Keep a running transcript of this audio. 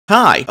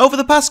Hi, over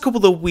the past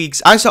couple of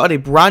weeks, I started a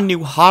brand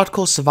new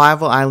hardcore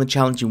survival island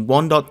challenge in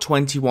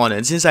 1.21,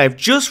 and since I have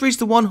just reached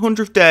the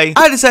 100th day,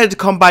 I decided to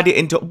combine it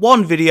into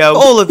one video for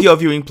all of your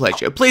viewing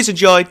pleasure. Please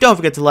enjoy, don't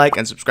forget to like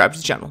and subscribe to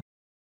the channel.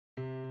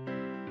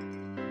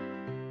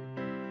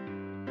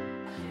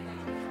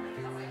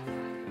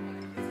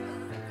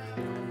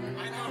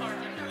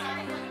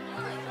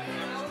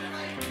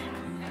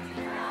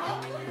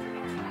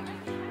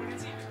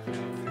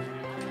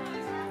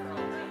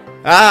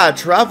 Ah,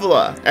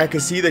 traveler, I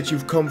can see that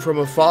you've come from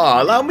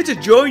afar. Allow me to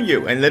join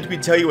you and let me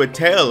tell you a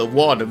tale of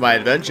one of my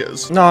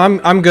adventures. No,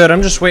 I'm good.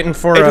 I'm just waiting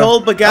for It all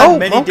began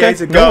many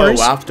days ago.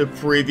 No after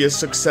previous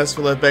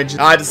successful adventures,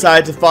 I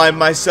decided to find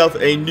myself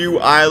a new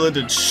island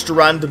and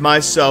strand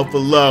myself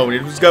alone.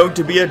 It was going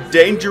to be a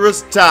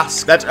dangerous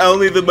task that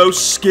only the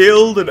most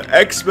skilled and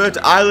expert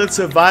island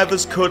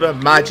survivors could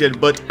imagine,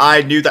 but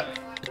I knew that...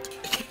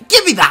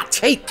 Give me that!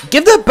 Hey,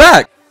 give that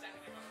back!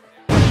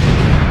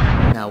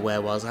 Now,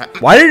 where was I?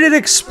 Why did it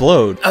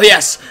explode? Oh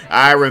yes,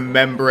 I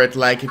remember it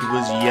like it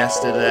was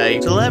yesterday.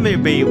 So let me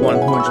be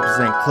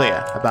 100%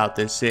 clear about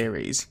this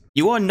series.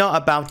 You are not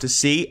about to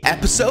see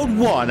Episode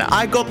 1,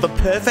 I got the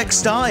perfect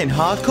star in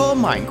hardcore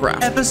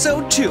Minecraft.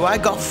 Episode 2, I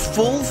got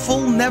full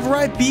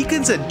netherite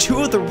beacons and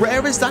 2 of the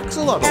rarest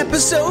axolotls.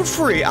 Episode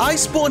 3, I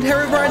spawned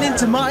Havenhand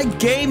into my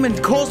game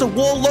and caused a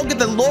war longer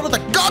than Lord of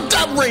the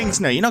Goddamn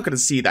Rings. No, you're not going to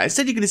see that.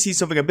 Instead, you're going to see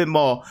something a bit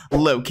more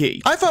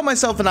low-key. I found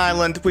myself an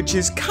island which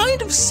is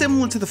kind of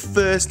similar to the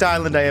first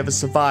island I ever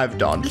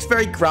survived on. It's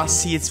very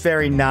grassy, it's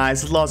very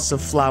nice, lots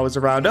of flowers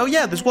around. Oh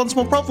yeah, there's one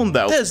small problem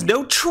though. There's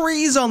no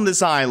trees on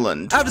this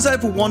island. I've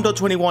decided for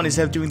 1.21,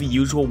 instead of doing the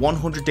usual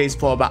 100 days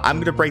format, I'm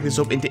going to break this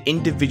up into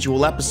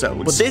individual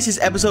episodes. But this is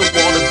episode 1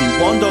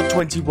 of the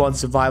 1.21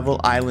 Survival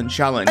Island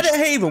Challenge. And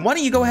Haven, why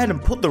don't you go ahead and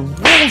put the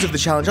rules of the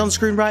challenge on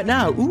screen right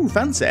now? Ooh,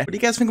 fancy. What do you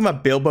guys think of my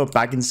Bilbo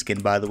Baggins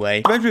skin, by the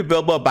way? I'm meant to be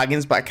Bilbo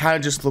Baggins, but I kind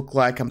of just look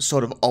like I'm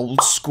sort of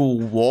old school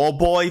war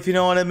boy, if you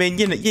know what I mean.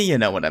 You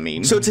know what I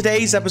mean. So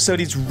today's episode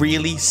is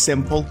really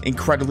simple,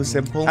 incredibly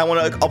simple. I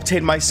want to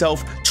obtain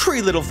myself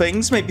 3 little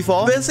things, maybe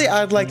 4. Firstly,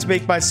 I'd like to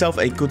make myself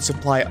a good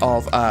supply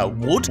of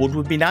wood. Wood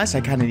would be nice. I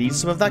kind of need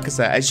some of that because,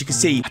 as you can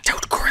see, I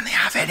don't currently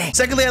have any.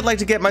 Secondly, I'd like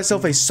to get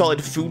myself a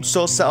solid food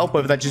source set up,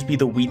 whether that just be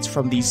the wheat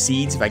from these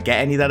seeds, if I get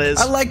any, that is.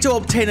 I'd like to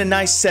obtain a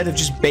nice set of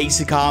just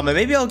basic armor.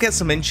 Maybe I'll get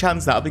some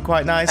enchants. That'll be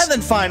quite nice. And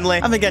then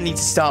finally, I think I need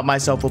to start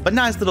myself up a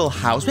nice little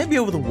house, maybe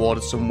over the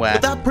water somewhere.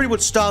 But that pretty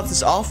much starts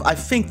this off. I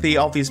think the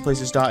obvious place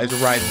to start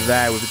is right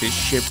there with this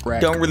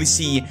shipwreck. Don't really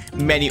see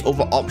many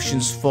other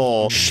options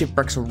for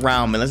shipwrecks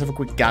around me. Let's have a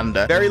quick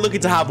gander. Very lucky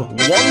to have 1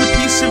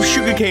 piece of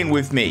sugarcane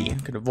with me.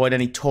 I can avoid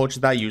any torture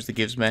that usually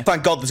gives me.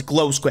 Thank God there's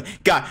glow squid.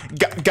 Guys,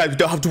 you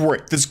don't have to worry.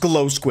 There's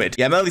glow squid.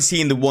 Yeah, I'm only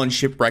seeing the 1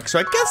 shipwreck, so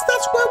I guess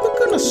that's where we're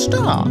gonna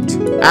start.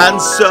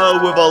 And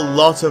so, with a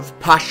lot of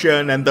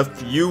passion and the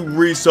few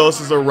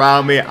resources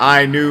around me,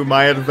 I knew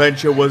my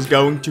adventure was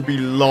going to be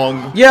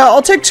long. Yeah,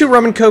 I'll take 2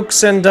 rum and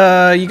cokes, and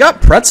you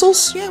got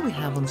pretzels? Yeah, we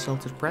have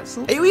unsalted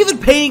pretzels. Are you even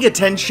paying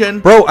attention?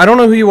 Bro, I don't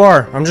know who you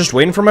are. I'm just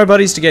waiting for my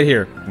buddies to get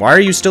here. Why are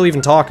you still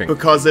even talking?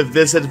 Because if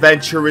this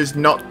adventure is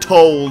not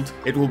told,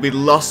 it will be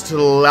lost to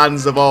the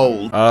lands of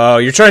old. Oh,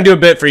 you're trying to do a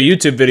bit for a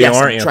YouTube video,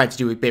 aren't you? I'm trying to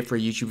do a bit for a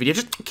YouTube video.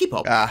 Just keep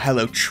up.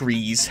 Hello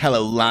trees.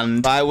 Hello land.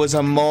 If I was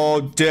a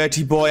more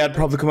dirty boy, I'd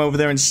probably come over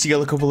there and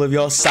steal a couple of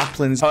your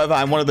saplings. However,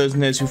 I'm one of those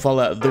nerds who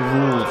follow the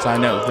rules. I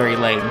know, very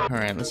lame.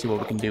 Alright, let's see what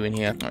we can do in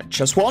here. Alright,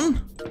 just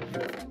 1.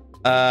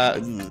 I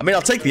mean,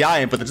 I'll take the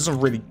iron, but it doesn't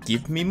really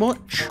give me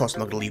much. Of course,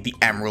 I'm not gonna leave the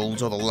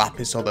emeralds or the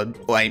lapis or the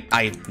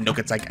iron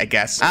nuggets, I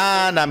guess.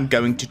 And I'm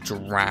going to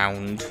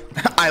drown.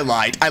 I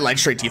lied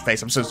straight to your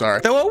face. I'm so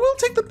sorry. Though I will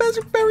take the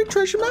buried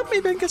treasure map.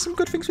 Maybe I can get some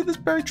good things with this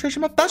buried treasure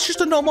map. That's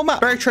just a normal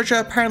map. Buried treasure,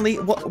 apparently.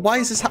 Why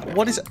is this?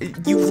 What is?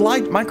 You've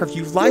lied, Minecraft.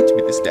 You've lied to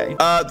me this day.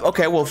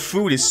 Okay. Well,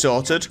 food is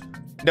sorted.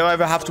 Don't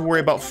ever have to worry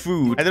about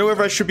food. I don't know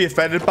whether I should be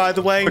offended, by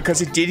the way,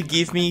 because it did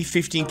give me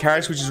 15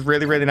 carrots, which is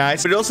really, really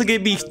nice. But it also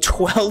gave me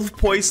 12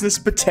 poisonous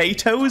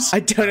potatoes. I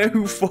don't know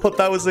who thought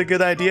that was a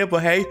good idea,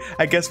 but hey,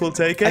 I guess we'll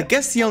take it. I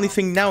guess the only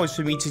thing now is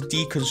for me to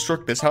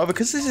deconstruct this. However,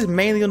 because this is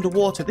mainly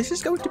underwater, this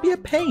is going to be a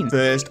pain.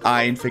 First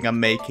iron thing I'm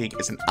making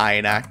is an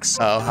iron axe.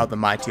 Oh, how the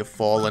mighty have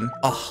fallen.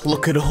 Oh,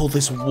 look at all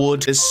this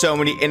wood. There's so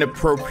many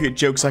inappropriate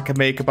jokes I can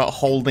make about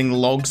holding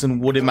logs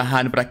and wood in my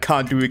hand, but I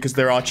can't do it because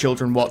there are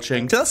children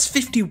watching. So that's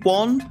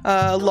 51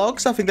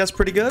 logs. I think that's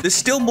pretty good. There's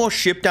still more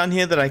ship down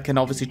here that I can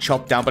obviously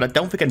chop down, but I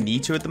don't think I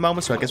need to at the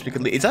moment, so I guess we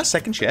can leave. Is that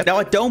 2nd ship? Now,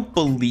 I don't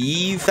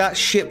believe that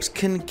ships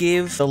can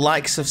give the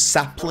likes of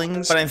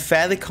saplings, but I'm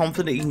fairly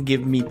confident it can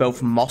give me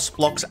both moss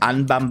blocks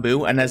and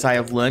bamboo, and as I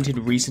have learned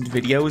in recent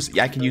videos,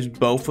 I can use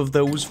both of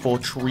those for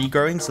tree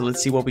growing, so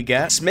let's see what we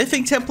get.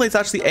 Smithing templates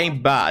actually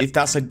ain't bad. If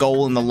that's a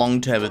goal in the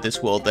long term of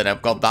this world, then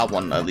I've got that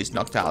one at least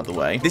knocked out of the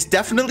way. This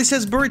definitely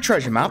says buried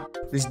treasure map.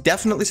 This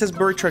definitely says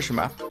buried treasure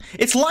map.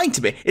 It's lying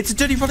to me. It's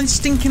a dirty fucking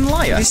stinking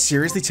liar. Is this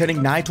seriously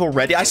turning night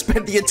already? I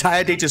spent the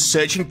entire day just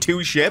searching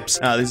 2 ships.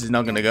 This is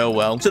not gonna go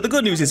well. So the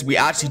good news is we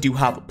actually do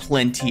have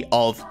plenty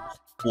of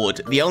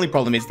wood. The only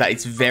problem is that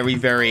it's very,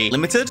 very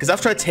limited, because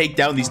after I take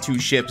down these 2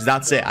 ships,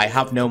 that's it. I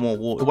have no more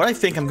wood. What I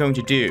think I'm going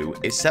to do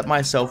is set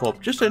myself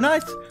up just a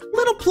nice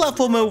little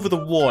platform over the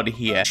water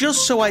here,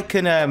 just so I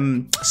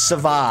can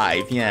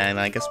survive. Yeah, and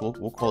I guess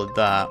we'll call it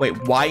that.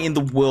 Wait, why in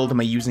the world am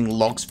I using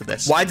logs for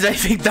this? Why did I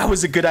think that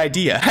was a good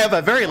idea? I have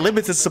a very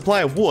limited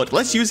supply of wood.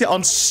 Let's use it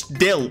on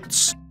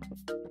stilts.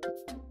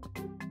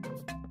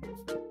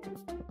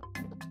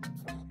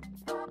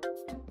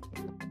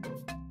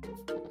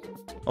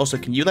 Also,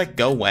 can you, like,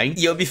 go away?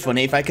 It would be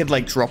funny if I could,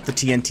 like, drop the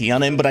TNT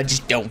on him, but I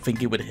just don't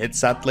think it would hit,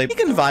 sadly. You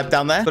can vibe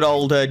down there. Good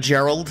old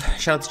Gerald.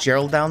 Shout out to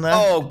Gerald down there.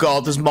 Oh,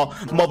 God, there's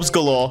mobs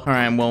galore. All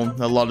right, well,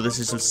 a lot of this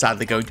is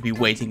sadly going to be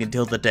waiting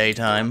until the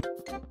daytime.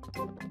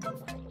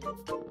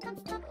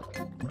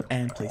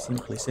 And placing,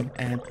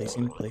 and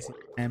placing,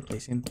 and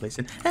placing.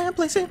 Ah!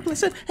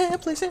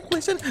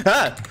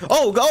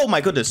 Oh my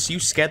goodness, you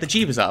scared the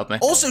jeebus out of me.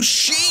 Also,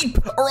 sheep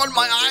are on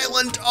my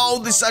island. Oh,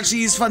 this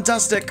actually is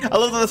fantastic. I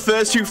love that the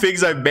first 2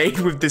 things I've made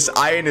with this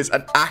iron is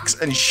an axe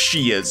and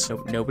shears.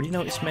 So, nobody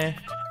noticed me.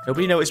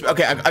 Nobody noticed me.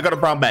 Okay, I got a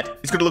brown bed.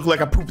 It's gonna look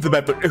like I pooped the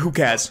bed, but who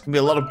cares? There's gonna be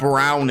a lot of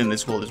brown in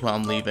this world as well.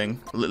 I'm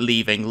leaving,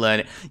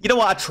 learning. You know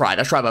what? I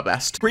tried my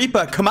best.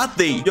 Creeper, come at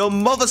thee. Your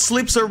mother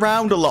sleeps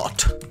around a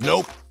lot.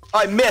 Nope.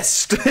 I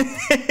missed. You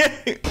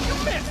missed.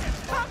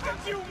 How could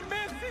you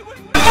miss?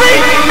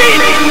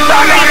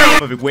 It was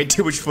having way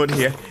too much fun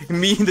here.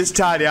 Me and this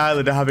tiny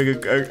island are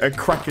having a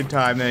cracking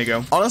time. There you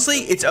go. Honestly,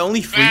 it's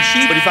only 3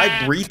 sheep, but if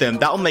I breed them,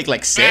 that'll make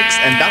like 6,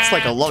 and that's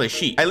like a lot of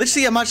sheep. I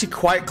literally am actually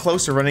quite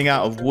close to running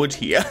out of wood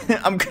here.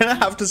 I'm gonna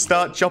have to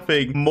start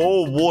chopping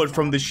more wood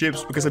from the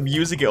ships because I'm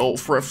using it all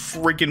for a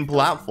freaking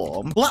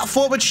platform.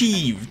 Platform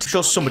achieved. I'm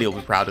sure somebody will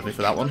be proud of me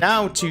for that one.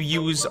 Now to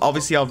use,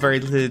 obviously, our very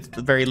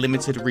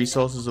limited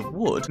resources of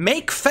wood.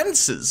 Make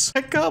fences.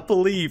 I can't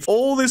believe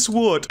all this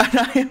wood, and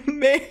I have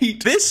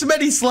made this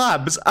many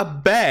slabs, a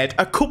bed,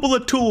 a couple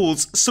of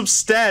tools, some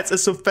stairs, and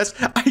some fence.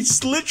 I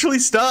literally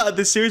started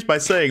this series by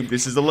saying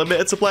this is a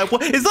limited supply of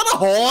wood. Is that a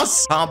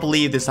horse? Can't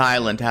believe this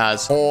island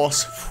has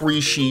horse, 3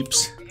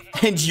 sheeps,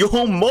 and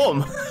your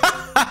mum.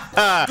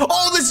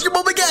 Oh, this is your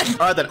mum again.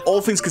 All right, then.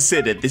 All things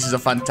considered, this is a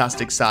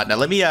fantastic start. Now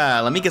let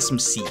me get some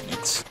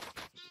seeds.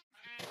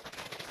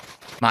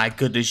 My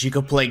goodness, you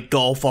could play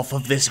golf off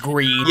of this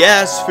green.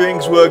 Yes,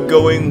 things were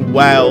going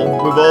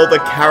well. With all the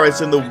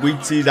carrots and the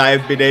wheat seeds I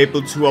have been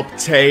able to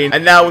obtain.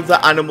 And now with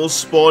the animals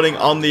spawning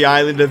on the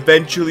island,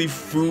 eventually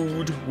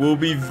food will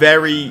be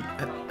very...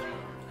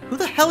 Who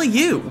the hell are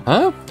you?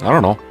 Huh? I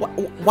don't know.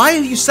 Why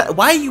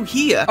are you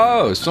here?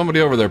 Oh,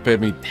 somebody over there paid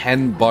me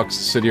 $10 to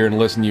sit here and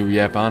listen to you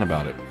yap on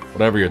about it.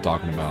 Whatever you're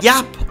talking about.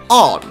 Yap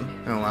on?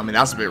 Oh, I mean,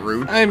 that's a bit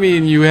rude. I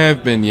mean, you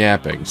have been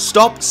yapping.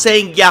 Stop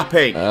saying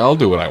yapping. I'll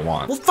do what I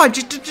want. Well, fine.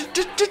 Just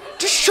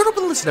shut up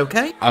and listen,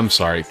 okay? I'm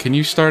sorry. Can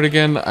you start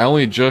again? I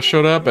only just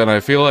showed up, and I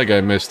feel like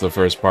I missed the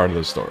first part of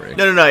the story.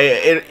 No.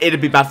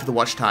 It'd be bad for the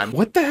watch time.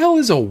 What the hell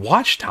is a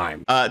watch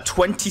time?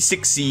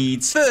 26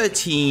 seeds,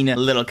 13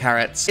 little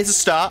carrots. It's a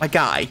start. My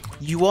guy,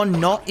 you are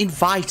not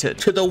invited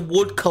to the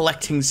wood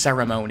collecting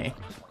ceremony.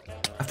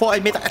 I thought I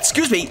made that.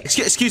 Excuse me,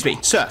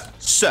 sir.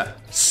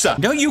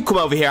 Don't you come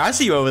over here. I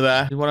see you over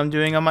there. This is what I'm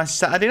doing on my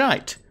Saturday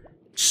night.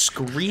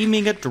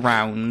 Screaming at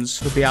drowns.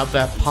 Could be out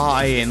there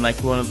partying like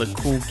one of the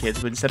cool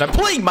kids, but instead I'm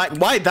playing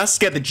why that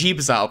scared the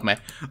jeebus out of me.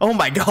 Oh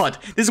my god.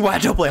 This is why I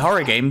don't play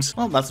horror games.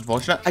 Well, that's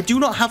unfortunate. I do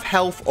not have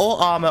health or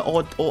armor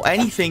or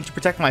anything to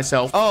protect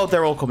myself. Oh,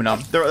 they're all coming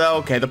on. They're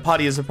okay. The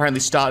party has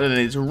apparently started and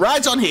it's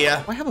right on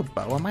here. Do I have a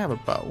bow? I might have a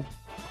bow.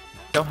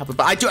 Don't have a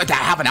bow. I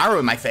have an arrow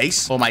in my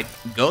face or my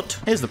gut.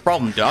 Here's the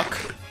problem,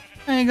 Doc.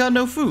 I ain't got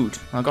no food.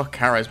 I got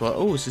carrots, but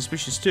oh,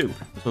 suspicious too.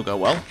 This will go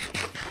well.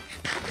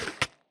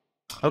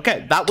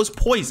 Okay, that was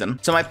poison.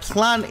 So my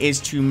plan is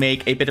to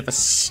make a bit of a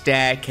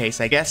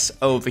staircase, I guess,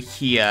 over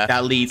here.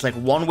 That leads, like,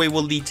 one way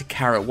will lead to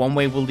carrot, one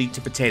way will lead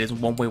to potatoes,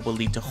 and one way will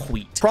lead to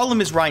wheat.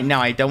 Problem is right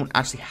now, I don't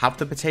actually have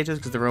the potatoes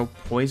because they're all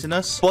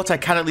poisonous. But I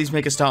can at least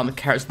make a start on the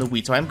carrots and the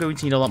wheat. So I'm going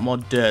to need a lot more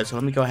dirt. So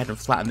let me go ahead and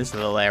flatten this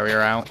little area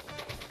out.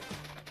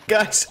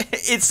 Guys,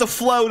 it's a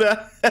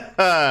floater.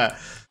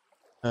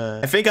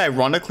 I think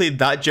ironically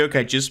that joke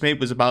I just made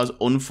was about as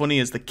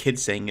unfunny as the kid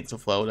saying it's a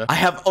floater. I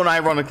have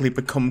unironically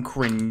become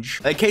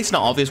cringe. In case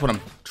not obvious what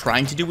I'm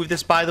trying to do with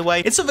this, by the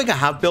way, it's something I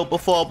have built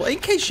before, but in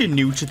case you're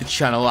new to the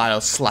channel,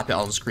 I'll slap it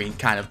on the screen,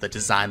 kind of the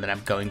design that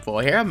I'm going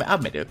for here.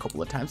 I've made it a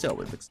couple of times. It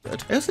always looks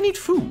good. I also need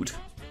food.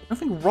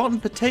 Nothing rotten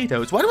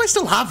potatoes. Why do I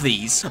still have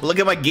these? Look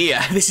at my gear.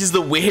 This is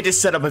the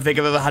weirdest setup I think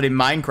I've ever had in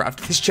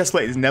Minecraft. This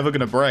chestplate is never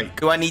gonna break.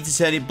 Do I need to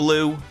turn it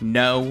blue?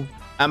 No.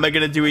 Am I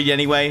gonna do it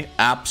anyway?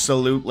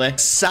 Absolutely.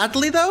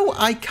 Sadly though,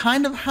 I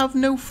kind of have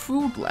no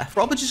food left.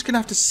 Probably just gonna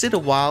have to sit a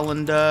while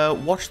and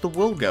watch the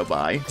world go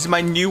by. This is my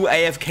new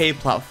AFK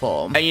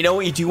platform. And you know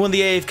what you do on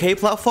the AFK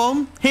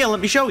platform? Here, let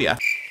me show you.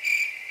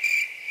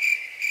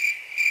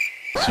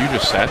 So you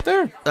just sat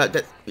there?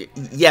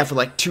 Yeah, for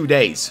like 2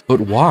 days. But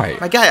why?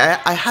 My guy,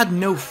 I had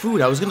no food.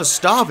 I was gonna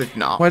starve if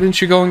not. Why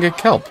didn't you go and get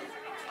kelp?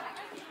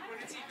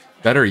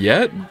 Better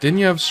yet, didn't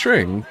you have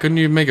string? Couldn't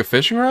you make a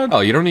fishing rod?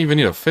 Oh, you don't even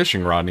need a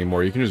fishing rod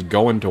anymore. You can just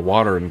go into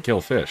water and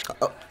kill fish.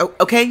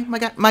 Okay,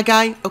 my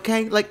guy,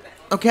 okay, like,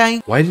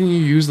 okay. Why didn't you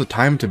use the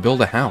time to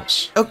build a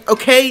house?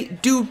 Okay,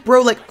 dude,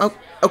 bro, like,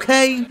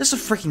 okay. There's a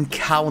freaking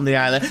cow on the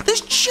island.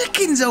 There's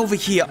chickens over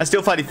here. I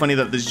still find it funny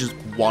that there's just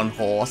one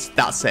horse.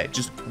 That's it,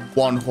 just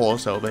one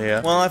horse over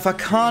here. Well, if I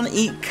can't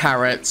eat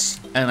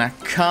carrots and I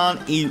can't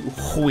eat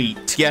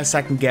wheat, yes,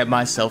 I can get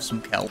myself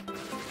some kelp.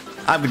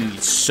 I'm gonna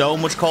need so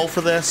much coal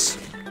for this.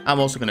 I'm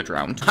also gonna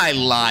drown. I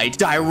lied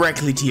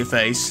directly to your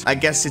face. I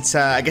guess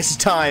it's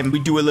time we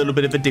do a little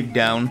bit of a dig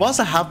down. Whilst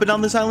I have been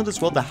on this island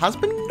as well, there has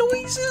been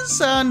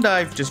noises, and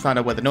I've just found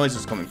out where the noise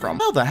is coming from.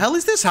 How the hell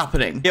is this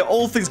happening? Yeah,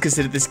 all things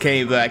considered, this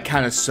cave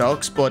kind of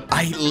sucks, but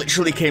I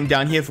literally came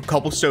down here for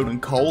cobblestone and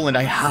coal, and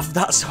I have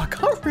that, so I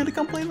can't really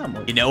complain that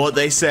much. You know what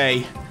they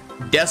say?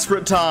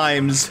 Desperate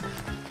times.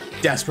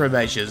 Desperate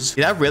measures.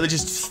 Did that really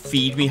just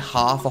feed me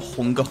half a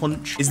hunger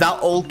hunch? Is that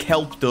all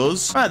kelp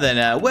does? Right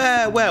then,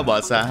 where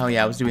was I? Oh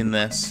yeah, I was doing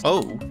this.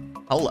 Oh,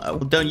 hello. Well,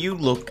 don't you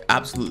look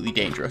absolutely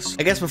dangerous?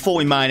 I guess before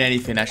we mine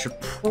anything, I should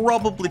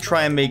probably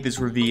try and make this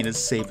ravine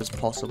as safe as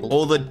possible.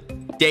 All the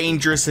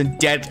dangerous and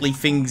deadly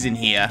things in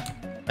here,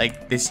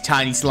 like this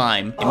tiny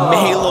slime. It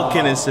may look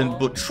innocent,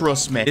 but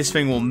trust me, this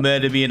thing will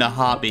murder me in a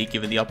heartbeat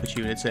given the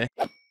opportunity.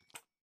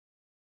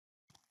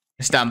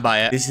 Stand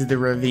by it. This is the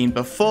ravine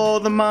before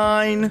the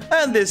mine,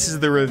 and this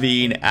is the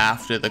ravine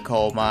after the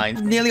coal mine.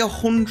 Nearly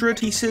 100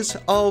 pieces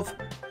of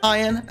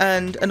iron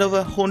and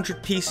another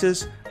 100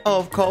 pieces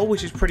of coal,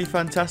 which is pretty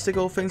fantastic,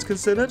 all things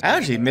considered. I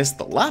actually missed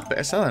the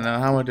lapis. I don't know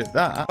how I did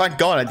that. Thank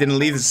God I didn't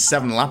leave the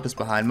 7 lapis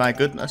behind. My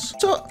goodness.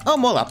 So, oh,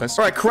 more lapis.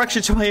 All right,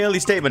 correction to my early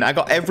statement. I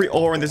got every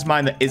ore in this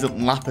mine that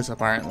isn't lapis,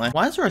 apparently.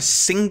 Why is there a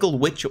single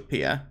witch up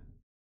here?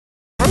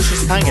 Bro's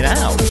just hanging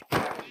out.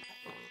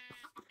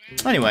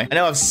 Anyway, I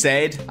know I've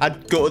said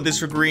I'd go to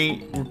this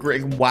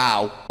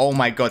wow. Oh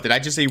my god, did I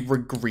just say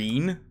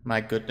green? My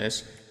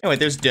goodness. Anyway,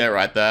 there's dirt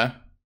right there.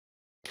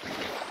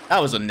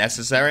 That was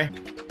unnecessary.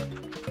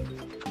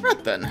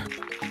 Right then.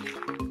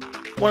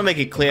 I want to make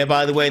it clear,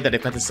 by the way, that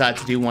if I decide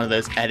to do one of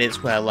those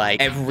edits where,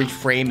 like, every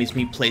frame is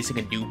me placing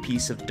a new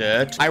piece of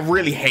dirt, I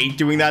really hate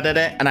doing that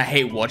edit, and I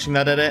hate watching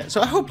that edit,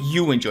 so I hope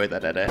you enjoy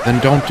that edit.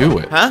 Then don't do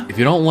it. Huh? If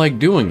you don't like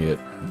doing it,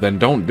 then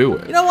don't do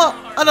it. You know what?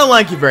 I don't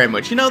like you very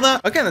much. You know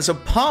that? Okay, then, so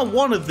part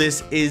 1 of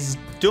this is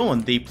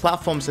done. The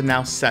platforms are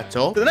now set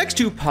up. The next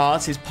 2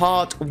 parts is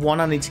part 1.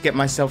 I need to get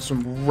myself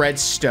some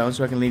redstone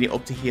so I can lead it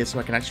up to here so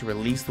I can actually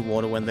release the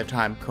water when the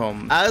time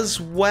comes. As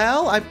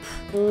well, I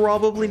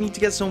probably need to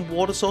get some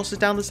water sources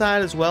down the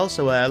side as well.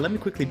 So let me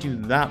quickly do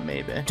that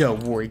maybe.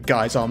 Don't worry,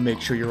 guys. I'll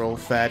make sure you're all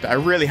fed. I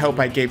really hope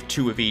I gave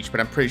 2 of each, but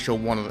I'm pretty sure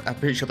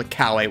the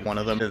cow ate one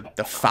of them.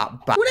 The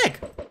fat bat. Ooh, an egg.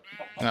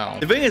 Oh.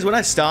 The thing is, when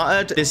I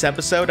started this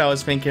episode, I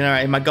was thinking, all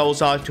right, my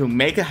goals are to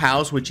make a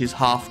house, which is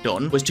half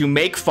done, was to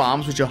make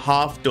farms, which are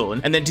half done,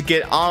 and then to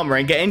get armor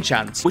and get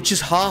enchants, which is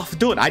half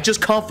done. I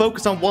just can't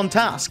focus on one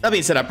task. That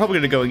being said, I'm probably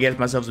going to go and get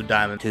myself some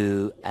diamonds.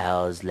 2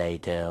 hours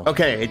later.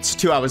 Okay, it's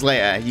 2 hours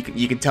later.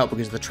 You can tell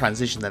because of the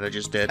transition that I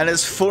just did. And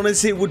as fun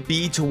as it would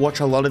be to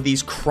watch a lot of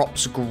these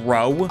crops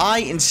grow,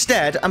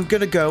 instead, I'm going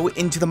to go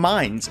into the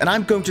mines, and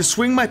I'm going to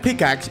swing my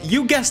pickaxe,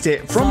 you guessed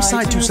it, from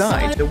side to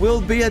side. There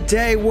will be a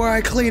day where I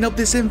clean up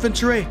this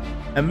inventory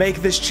and make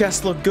this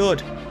chest look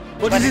good.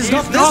 But it is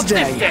not this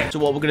day. So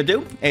what we're going to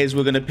do is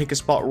we're going to pick a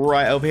spot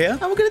right over here and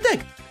we're going to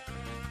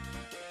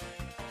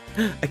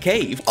dig. A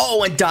cave.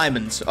 Oh, and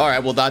diamonds. All right,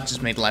 well, that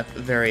just made life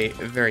very,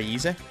 very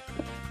easy.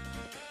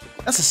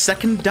 That's a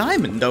second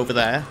diamond over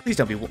there. Please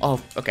don't be... Oh,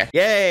 okay.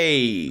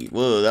 Yay.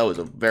 Whoa, that was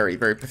a very,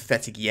 very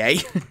pathetic yay.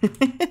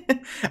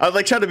 I was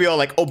like trying to be all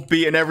like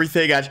upbeat and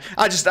everything.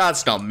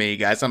 That's not me,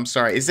 guys. I'm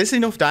sorry. Is this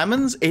enough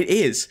diamonds? It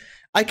is.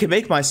 I can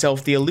make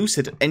myself the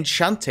elusive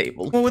enchant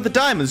table. Well, with the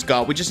diamonds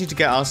got, we just need to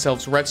get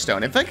ourselves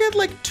redstone. If I get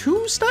like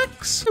 2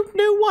 stacks, I don't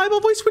know why my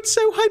voice went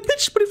so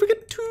high-pitched, but if we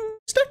get 2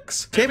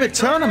 stacks. Keep it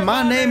turning,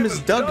 my name is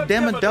Doug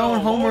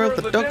Dimmadome, Homer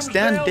of the Ducks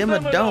Dan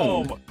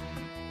Dimmadome.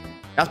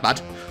 That's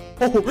bad.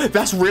 Oh,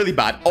 that's really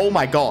bad. Oh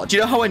my god. Do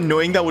you know how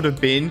annoying that would have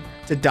been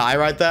to die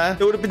right there?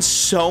 There would have been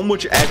so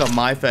much egg on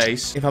my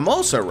face. If I'm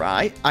also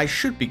right, I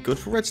should be good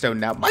for redstone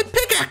now. My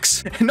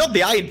pickaxe! Not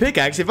the iron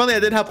pickaxe. If only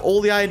I did have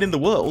all the iron in the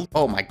world.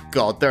 Oh my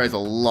god, there is a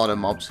lot of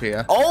mobs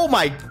here. Oh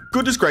my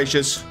goodness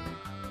gracious.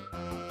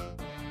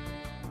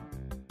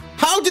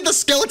 How did the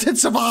skeleton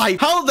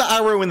survive? How the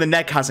arrow in the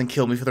neck hasn't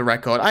killed me for the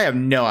record? I have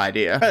no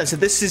idea. Right, so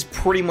this is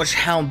pretty much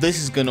how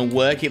this is gonna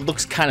work. It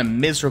looks kind of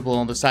miserable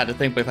on the side of the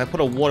thing, but if I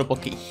put a water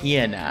bucket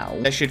here now,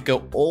 that should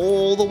go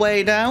all the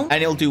way down,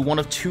 and it'll do one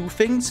of 2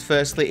 things.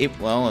 Firstly,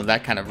 well,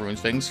 that kind of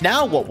ruins things.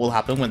 Now what will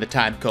happen when the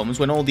time comes,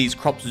 when all these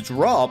crops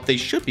drop, they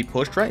should be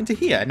pushed right into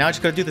here. Now I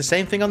just gotta do the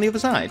same thing on the other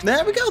side.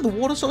 There we go, the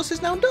water source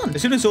is now done.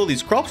 As soon as all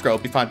these crops grow,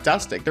 it'll be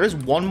fantastic. There is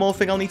one more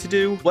thing I'll need to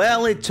do.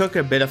 Well, it took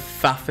a bit of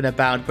faffing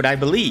about, but I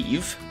believe,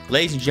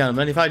 ladies and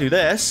gentlemen, if I do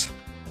this,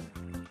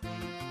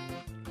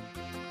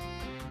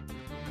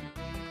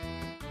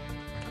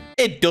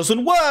 it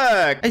doesn't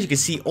work. As you can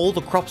see, all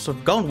the crops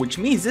have gone, which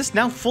means this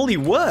now fully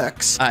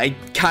works. I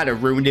kind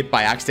of ruined it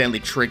by accidentally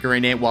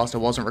triggering it whilst I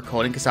wasn't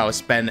recording because I was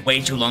spending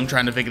way too long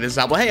trying to figure this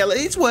out. But hey,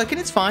 it's working,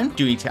 it's fine.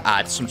 Do need to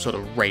add some sort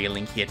of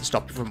railing here to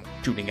stop you from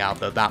shooting out,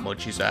 though. That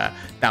much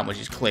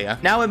is clear.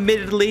 Now,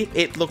 admittedly,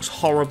 it looks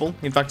horrible.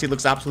 In fact, it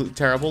looks absolutely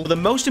terrible. But the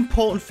most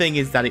important thing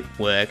is that it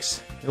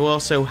works. You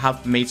also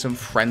have made some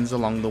friends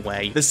along the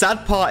way. The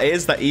sad part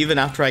is that even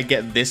after I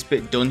get this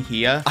bit done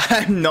here,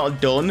 I'm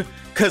not done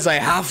because I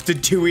have to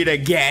do it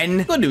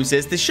again. Good news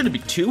is this shouldn't be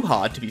too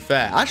hard, to be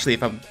fair. Actually,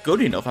 if I'm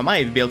good enough, I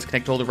might even be able to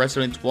connect all the rest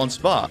of it into one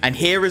spot. And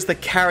here is the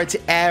carrot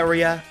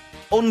area.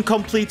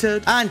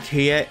 Uncompleted, and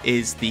here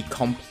is the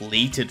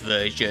completed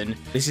version.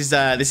 This is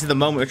the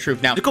moment of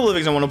truth. Now, a couple of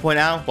things I want to point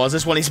out was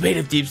this one is made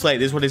of deep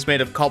slate, this one is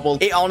made of cobble.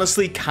 It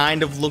honestly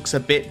kind of looks a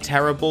bit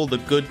terrible. The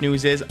good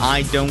news is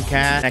I don't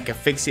care. I can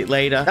fix it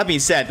later. That being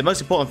said, the most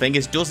important thing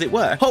is, does it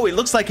work? Oh, it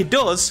looks like it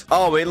does.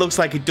 Oh, it looks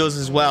like it does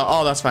as well.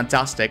 Oh, that's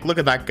fantastic. Look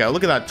at that go.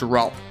 Look at that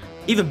drop.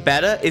 Even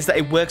better is that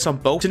it works on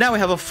both. So now we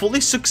have a fully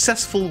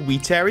successful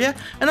wheat area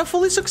and a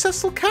fully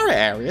successful carrot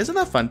area. Isn't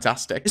that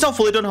fantastic? It's not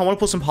fully done. I want to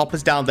put some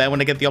hoppers down there when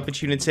I get the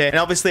opportunity. And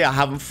obviously, I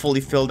haven't fully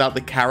filled out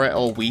the carrot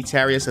or wheat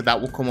area, so that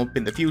will come up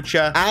in the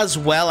future. As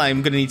well,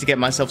 I'm going to need to get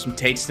myself some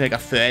taters to make a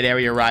third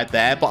area right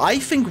there. But I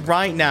think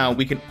right now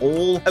we can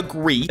all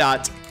agree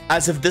that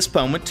as of this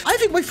moment, I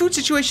think my food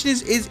situation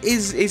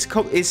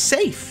is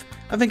safe.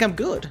 I think I'm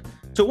good.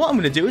 So what I'm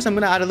going to do is I'm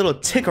going to add a little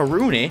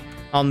tickaroony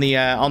on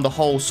the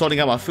whole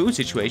sorting out my food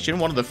situation.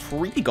 One of the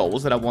 3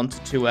 goals that I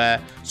wanted to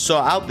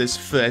sort out this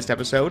first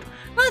episode.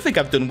 And I think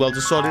I've done well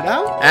to sort it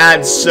out.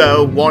 And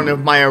so one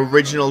of my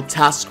original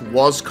tasks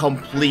was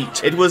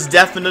complete. It was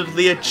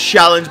definitely a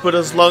challenge, but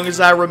as long as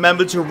I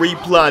remember to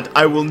replant,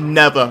 I will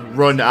never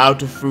run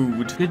out of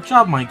food. Good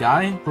job, my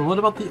guy. But what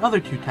about the other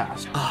 2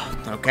 tasks?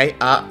 Okay,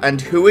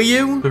 and who are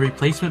you? The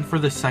replacement for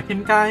the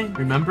second guy?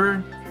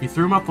 Remember? You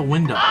threw him out the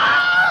window.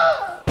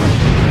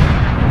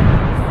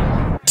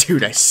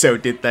 Dude, I so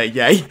did that,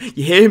 yeah.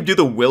 You hear him do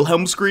the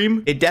Wilhelm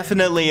scream? It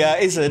definitely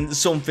isn't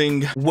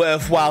something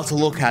worthwhile to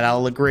look at,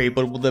 I'll agree.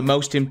 But the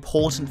most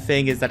important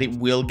thing is that it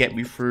will get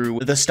me through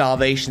the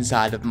starvation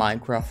side of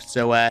Minecraft.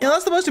 So, yeah,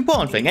 that's the most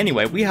important thing.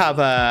 Anyway, we have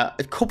a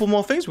couple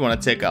more things we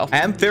want to tick off. I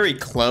am very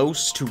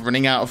close to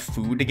running out of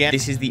food again.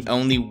 This is the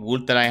only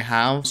wood that I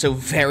have. So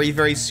very,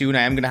 very soon,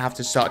 I am going to have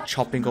to start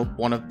chopping up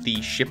one of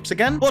the ships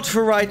again. But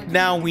for right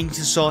now, we need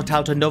to sort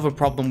out another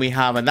problem we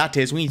have, and that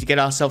is we need to get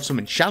ourselves some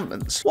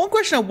enchantments. One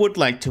question I would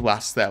like to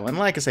ask though, and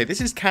like I say, this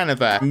is kind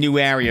of a new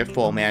area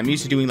for me. I'm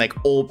used to doing like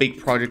all big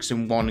projects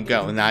in one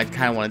go, and I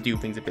kind of want to do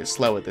things a bit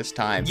slower this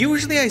time.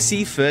 Usually I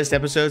see first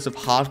episodes of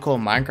hardcore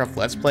Minecraft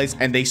Let's Plays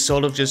and they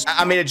sort of just,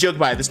 I made a joke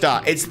about it at the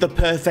start, it's the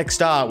perfect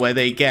start where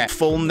they get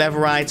full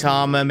netherite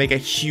armor, make a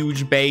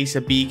huge base,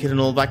 a beacon and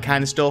all that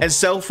kind of stuff. And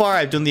so far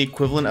I've done the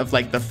equivalent of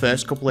like the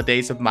first couple of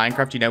days of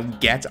Minecraft, you know,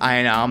 get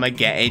iron armor,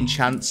 get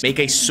enchants, make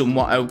a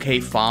somewhat okay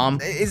farm.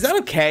 Is that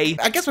okay?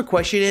 I guess my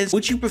question is,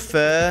 would you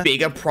prefer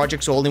bigger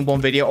projects all in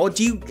one video, or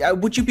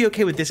would you be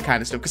okay with this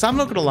kind of stuff? Because I'm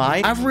not gonna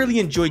lie, I've really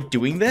enjoyed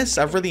doing this.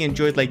 I've really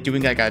enjoyed like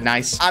doing like a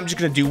nice, I'm just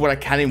gonna do what I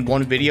can in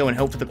one video and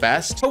hope for the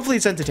best. Hopefully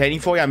it's entertaining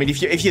for you. I mean,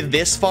 if you're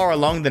this far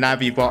along, then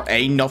either you've got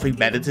nothing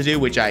better to do,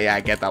 which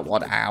I get that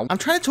one. Ow. I'm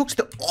trying to talk to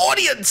the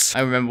audience.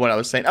 I remember what I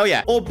was saying. Oh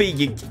yeah, or B,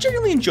 you're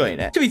genuinely enjoying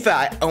it. To be fair,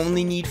 I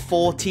only need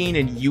 14,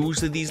 and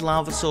usually these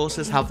lava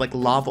sources have like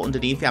lava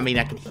underneath it. I mean,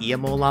 I can hear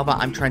more lava.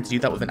 I'm trying to do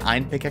that with an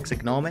iron pickaxe.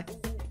 Ignore me.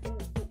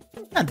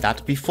 And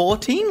that'd be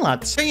 14,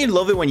 lads. Don't you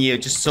love it when you're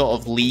just sort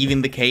of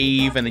leaving the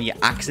cave and then you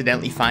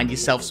accidentally find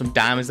yourself some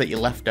diamonds that you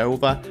left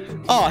over?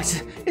 Oh,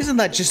 isn't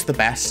that just the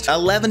best?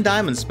 11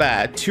 diamonds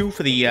spare, 2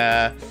 for the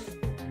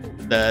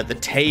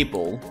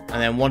table,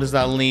 and then what does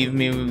that leave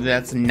me?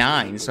 That's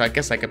 9. So I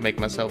guess I could make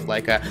myself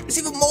like a. There's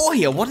even more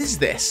here. What is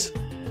this?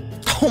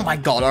 Oh my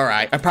god,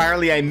 alright.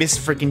 Apparently I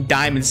missed freaking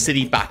Diamond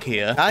City back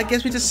here. That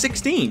gets me to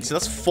 16, so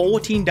that's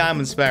 14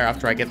 diamonds spare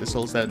after I get this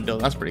all said and done.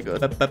 That's pretty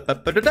good.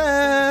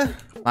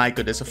 My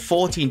goodness,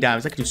 14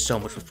 diamonds. I could do so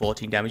much with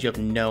 14 diamonds. You have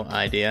no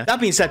idea. That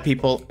being said,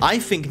 people, I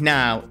think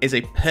now is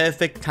a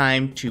perfect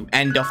time to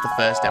end off the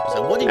first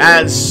episode. What do you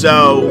And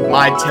so,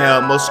 my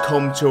tale must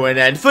come to an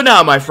end. For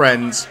now, my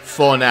friends.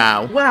 For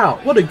now. Wow,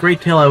 what a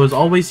great tale I was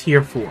always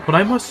here for. But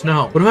I must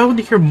know, what if I want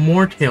to hear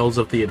more tales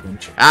of the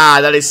adventure?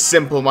 That is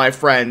simple, my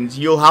friend.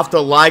 You'll have to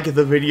like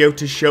the video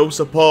to show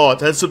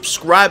support and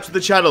subscribe to the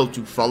channel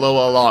to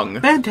follow along.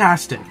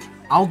 Fantastic.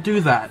 I'll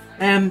do that.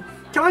 And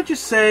can I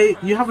just say,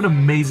 you have an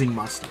amazing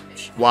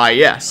mustache. Why,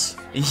 yes.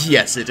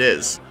 Yes, it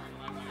is.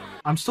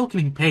 I'm still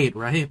getting paid,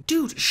 right?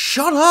 Dude,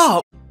 shut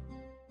up!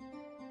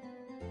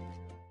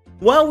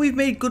 Well, we've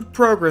made good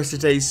progress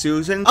today,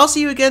 Susan. I'll see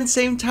you again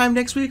same time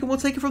next week and we'll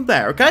take it from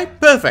there, okay?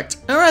 Perfect.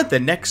 Alright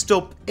then, next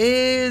up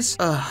is...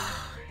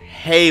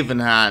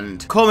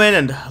 Havenhand. Come in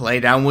and lay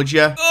down, would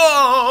you?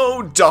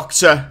 Oh,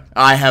 doctor.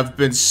 I have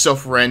been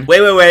suffering.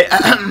 Wait.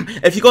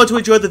 If you're going to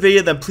enjoy the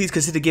video, then please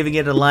consider giving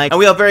it a like. And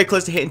we are very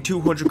close to hitting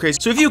 200 Ks.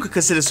 So if you could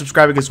consider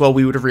subscribing as well,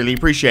 we would really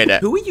appreciate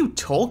it. Who are you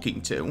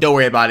talking to? Don't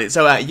worry about it.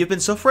 So, you've been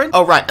suffering?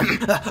 Oh, right.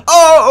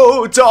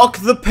 Oh, Doc,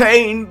 the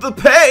pain.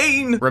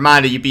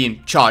 Reminder, you're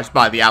being charged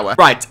by the hour.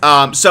 Right,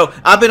 so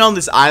I've been on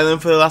this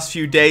island for the last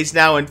few days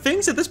now, and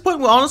things at this point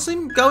were honestly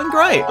going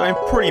great. I'm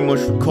pretty much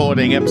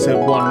recording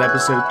episode 1 and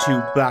episode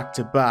 2 back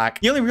to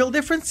back. The only real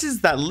difference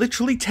is that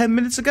literally 10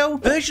 minutes ago,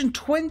 version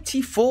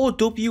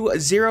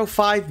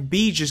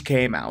 24W05B just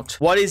came out.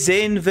 What is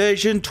in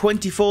version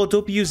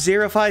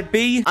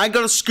 24W05B? I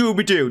got a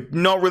Scooby-Doo.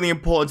 Not really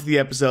important to the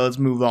episode. Let's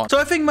move on. So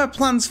I think my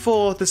plans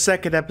for the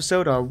second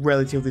episode are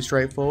relatively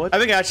straightforward. I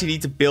think I actually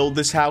need to build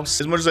this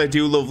house. As much as I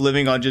do love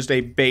living on just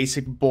a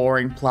basic,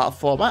 boring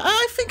platform,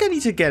 I think I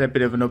need to get a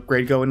bit of an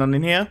upgrade going on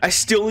in here. I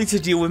still need to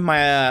deal with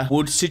my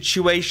wood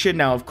situation.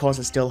 Now, of course,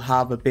 I still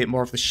have a bit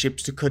more of the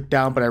ships to cut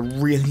down, but I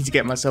really need to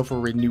get myself a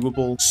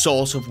renewable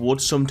source of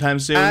wood sometime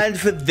soon. And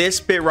for this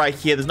bit right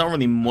here, there's not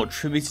really much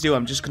for me to do.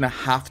 I'm just gonna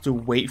have to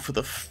wait for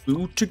the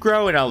food to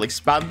grow and I'll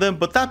expand them,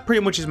 but that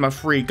pretty much is my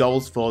 3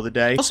 goals for the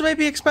day. Also,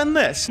 maybe expand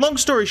this. Long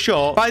story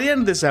short, by the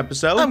end of this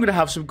episode, I'm gonna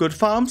have some good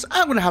farms,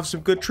 I'm gonna have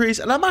some good trees,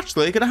 and I'm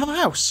actually gonna have a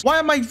house. Why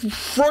am I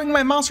throwing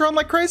my mouse around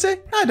like crazy?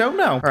 I don't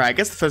know. All right, I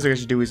guess the first thing I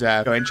should do is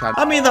go enchant.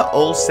 I mean, that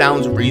all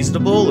sounds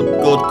reasonable. A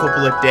good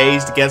couple of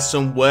days to get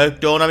some work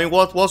done. I mean,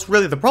 what's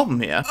really the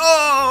problem here?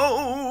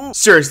 Oh!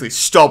 Seriously,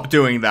 stop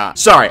doing that.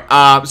 Sorry.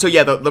 So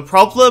yeah, the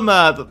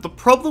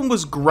problem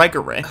was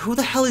Gregory. Who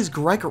the hell is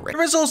Gregory?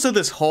 There is also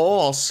this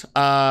horse.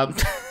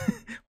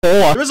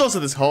 There was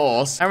also this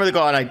horse. I haven't really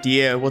got an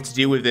idea what to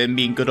do with him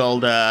being good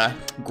old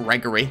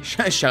Gregory.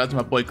 Shout out to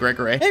my boy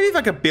Gregory. Maybe if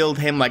I could build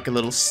him like a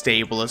little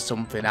stable or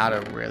something. I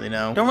don't really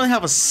know. Don't really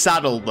have a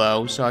saddle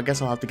though, so I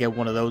guess I'll have to get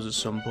one of those at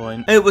some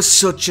point. It was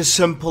such a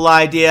simple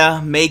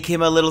idea. Make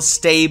him a little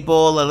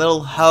stable, a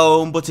little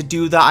home. But to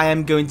do that, I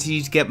am going to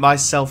need to get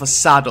myself a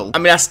saddle. I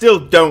mean, I still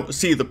don't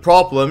see the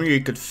problem.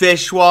 You could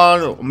fish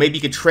one, or maybe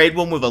you could trade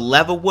one with a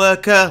leather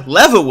worker.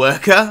 Leather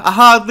worker? I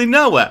hardly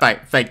know it. Right,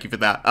 thank you for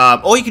that.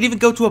 Or you could even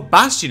go to a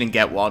bastion and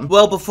get one.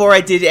 Well, before I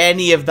did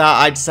any of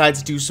that, I decided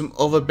to do some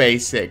other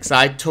basics.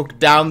 I took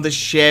down the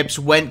ships,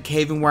 went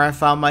caving where I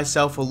found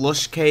myself a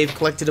lush cave,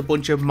 collected a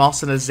bunch of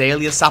moss and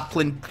azalea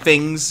sapling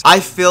things. I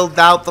filled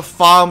out the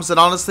farms, and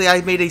honestly,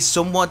 I made a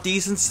somewhat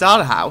decent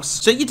starter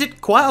house. So you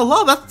did quite a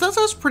lot. That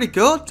was pretty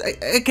good.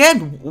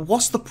 Again,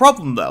 what's the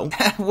problem though?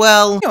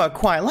 Well, you know, I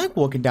quite like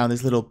walking down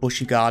this little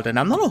bushy garden.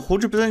 I'm not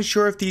 100%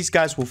 sure if these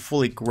guys will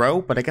fully grow,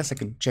 but I guess I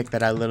can check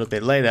that out a little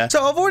bit later.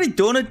 So I've already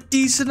done a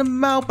decent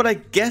amount, but I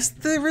guess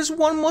there is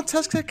one more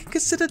task I can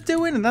consider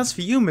doing, and that's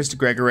for you, Mr.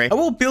 Gregory. I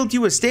will build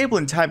you a stable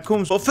when time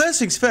comes, but first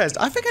things first,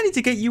 I think I need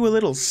to get you a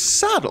little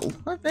saddle.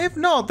 If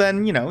not,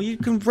 then, you know, you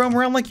can roam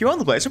around like you're on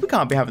the place, so we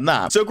can't be having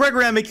that. So,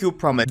 Gregory, I make you a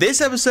promise.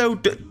 This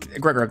episode...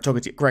 Gregory, I'm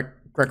talking to you.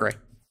 Gregory.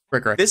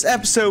 This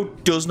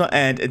episode does not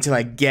end until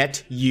I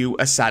get you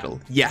a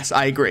saddle. Yes,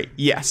 I agree.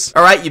 Yes.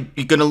 All right,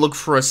 you're gonna look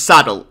for a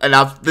saddle, and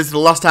this is the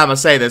last time I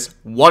say this.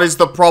 What is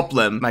the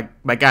problem?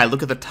 My guy,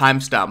 look at the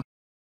timestamp.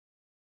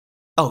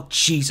 Oh,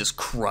 Jesus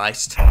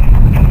Christ.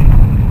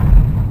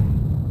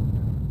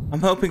 I'm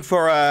hoping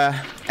for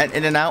an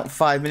in and out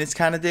 5 minutes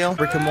kind of deal.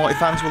 Rick and Morty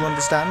fans will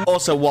understand.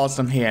 Also, whilst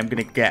I'm here, I'm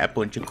going to get a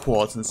bunch of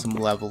quartz and some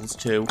levels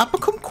too. I've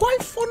become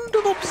quite fond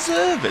of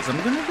observers,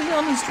 I'm going to be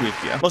honest with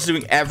you. I'm also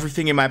doing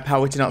everything in my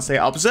power to not say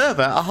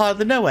observer. I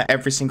hardly know it.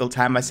 Every single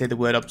time I say the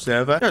word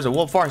observer, there's a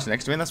walled forest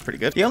next to me, and that's pretty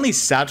good. The only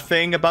sad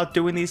thing about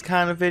doing these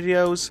kind of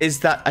videos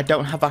is that I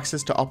don't have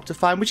access to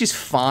Optifine, which is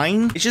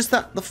fine. It's just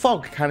that the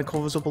fog kind of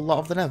covers up a lot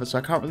of the nether, so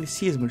I can't really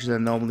see as much as I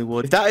normally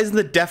would. If that isn't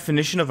the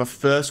definition of a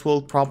first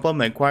world problem,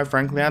 then quite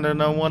frankly, I don't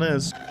know what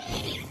is.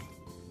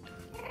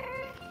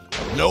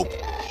 Nope.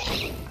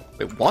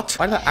 Wait, what?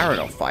 Why did that arrow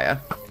not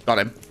fire? Got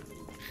him.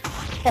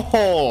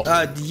 Oh,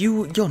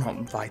 you're not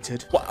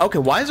invited. What? Okay,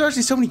 why is there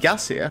actually so many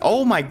gas here?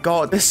 Oh my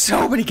god, there's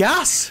so many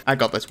gas. I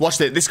got this. Watch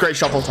this. This is a great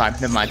shot of all time.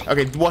 Never mind.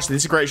 Okay, watch this.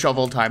 This is a great shot of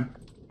all time.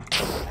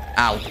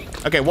 Ow.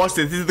 Okay, watch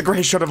this. This is the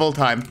great shot of all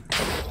time.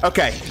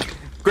 Okay.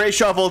 Great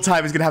shot of all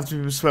time is gonna have to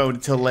be postponed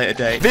until a later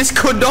date. This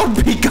could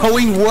not be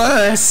going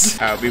worse.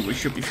 We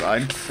should be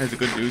fine. That's the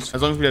good news.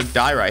 As long as we don't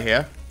die right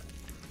here.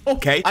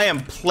 Okay, I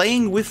am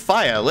playing with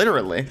fire,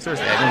 literally.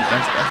 Seriously, I didn't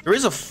think that. There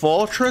is a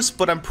fortress,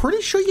 but I'm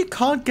pretty sure you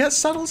can't get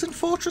saddles in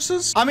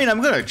fortresses. I mean,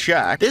 I'm gonna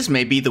check. This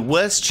may be the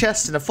worst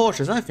chest in a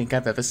fortress I think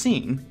I've ever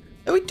seen.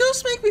 Though it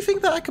does make me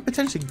think that I could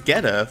potentially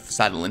get a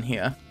saddle in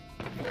here.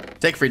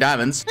 Take 3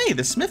 diamonds. Hey,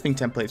 the smithing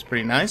template's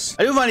pretty nice.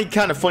 I do find it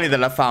kind of funny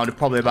that I found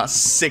probably about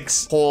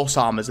 6 horse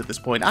armors at this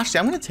point. Actually,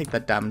 I'm going to take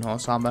that diamond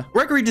horse armor.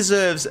 Gregory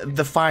deserves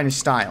the finest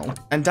style.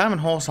 And diamond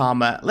horse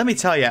armor, let me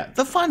tell you,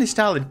 the finest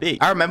style it'd be.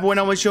 I remember when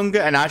I was younger,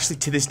 and actually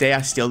to this day,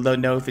 I still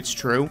don't know if it's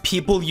true.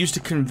 People used to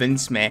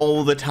convince me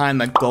all the time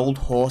that gold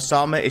horse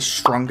armor is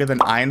stronger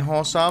than iron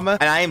horse armor.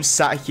 And I am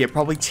sat here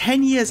probably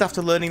 10 years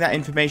after learning that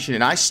information,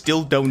 and I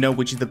still don't know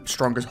which is the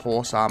strongest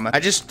horse armor. I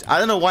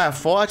don't know why I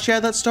thought I'd share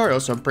that story.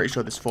 Also, I'm pretty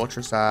sure this this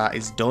fortress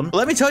is done. But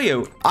let me tell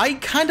you, I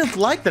kind of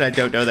like that I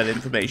don't know that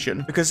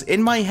information, because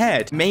in my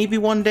head, maybe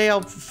one day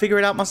I'll figure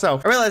it out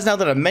myself. I realize now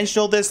that I've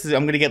mentioned all this,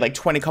 I'm gonna get like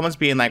 20 comments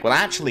being like, well,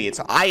 actually, it's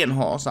iron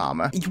horse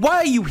armor. Why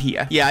are you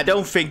here? Yeah, I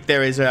don't think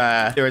there is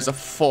a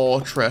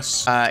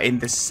fortress in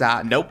this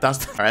nope,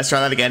 that's all right, let's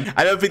try that again.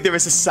 I don't think there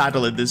is a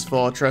saddle in this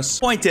fortress.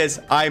 Point is,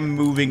 I'm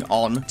moving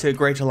on to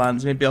greater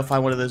lands. Maybe I'll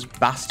find one of those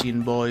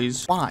bastion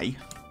boys. Why?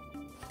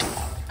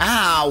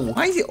 Ow!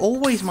 Why is it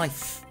always my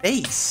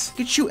face? You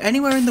could shoot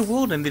anywhere in the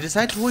world and they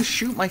decide to always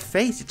shoot my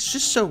face. It's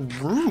just so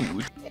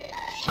rude.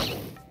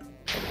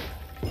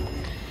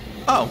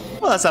 Oh,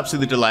 well, that's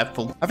absolutely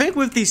delightful. I think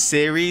with these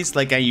series,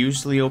 like, I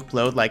usually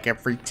upload, like,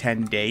 every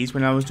 10 days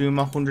when I was doing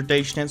my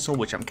 100-day schnitzel,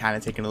 which I'm kind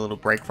of taking a little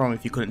break from,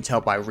 if you couldn't tell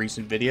by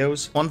recent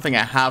videos. One thing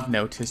I have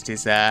noticed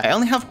is I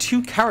only have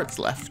 2 carrots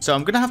left, so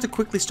I'm gonna have to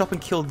quickly stop and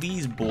kill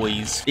these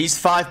boys. These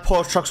 5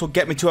 pork trucks will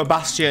get me to a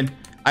bastion.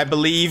 I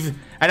believe,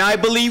 and I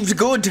believed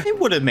good. It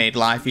would have made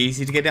life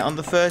easy to get it on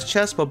the first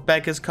chest, but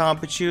beggars can't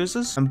be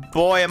choosers. And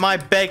boy, am I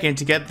begging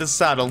to get the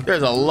saddle.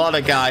 There's a lot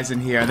of guys in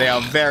here, and they are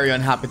very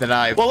unhappy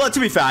that well, to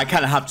be fair, I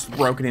kind of have just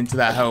broken into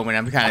their home, and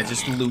I'm kind of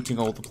just looting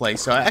all the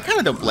place. So I kind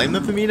of don't blame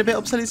them for being a bit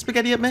upset at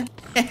spaghetti at me.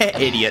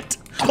 Idiot.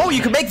 Oh,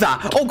 you can make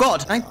that. Oh,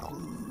 God. Can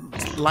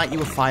I light you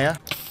a fire?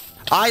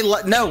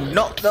 No,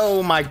 not,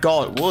 oh, my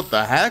God. What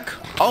the heck?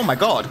 Oh, my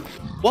God.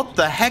 What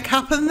the heck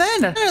happened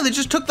then? They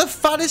just took the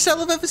fattest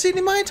cell I've ever seen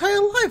in my entire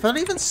life. I don't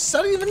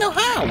even know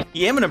how.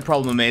 The imminent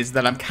problem is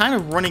that I'm kind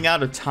of running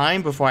out of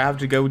time before I have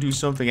to go do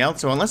something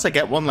else. So unless I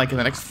get one like in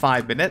the next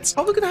 5 minutes,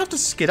 probably gonna have to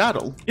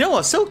skedaddle. You know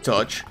what? Silk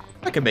touch.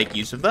 I can make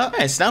use of that.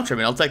 Yeah, snout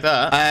trimming, I'll take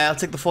that. I'll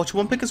take the Fortune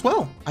 1 pick as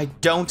well. I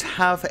don't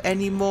have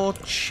any more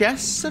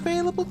chests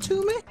available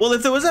to me. Well,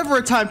 if there was ever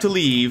a time to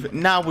leave,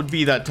 now would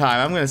be that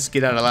time. I'm gonna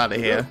skedaddle out of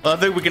here. Well, I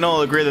think we can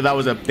all agree that that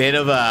was a bit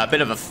of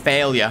a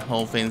failure,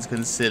 all things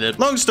considered.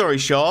 Long story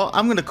short,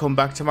 I'm gonna come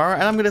back tomorrow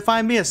and I'm gonna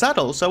find me a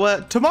saddle.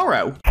 So,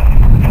 tomorrow.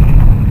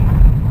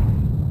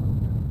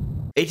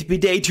 It'd be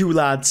day 2,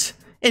 lads.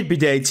 It'd be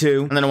day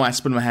 2. I don't know why I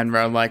spun my head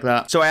around like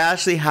that. So I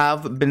actually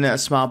have been a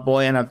smart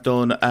boy and I've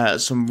done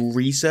some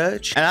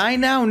research. And I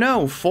now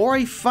know for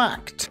a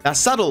fact that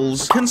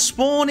saddles can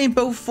spawn in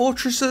both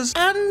fortresses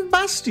and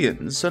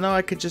bastions. So now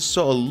I can just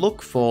sort of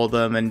look for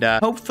them and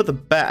hope for the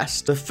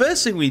best. The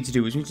first thing we need to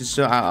do is we need to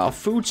sort out our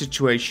food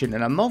situation.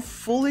 And I'm not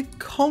fully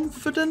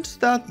confident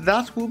that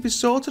that will be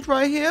sorted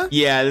right here.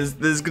 Yeah,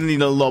 there's going to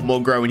need a lot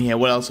more growing here.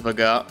 What else have I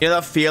got? You know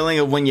that feeling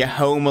of when you're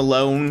home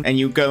alone and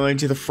you go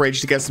into the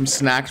fridge to get some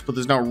snacks, but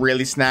there's not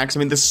really snacks. I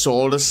mean, there's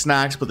sort of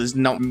snacks, but there's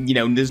not, you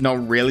know, there's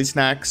not really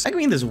snacks. I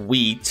mean, there's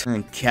wheat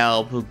and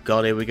kelp. Oh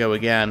God, here we go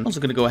again. I'm also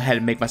gonna go ahead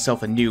and make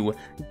myself a new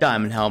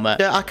diamond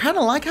helmet. I kind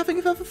of like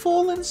having Feather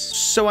Fallens,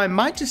 so I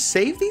might just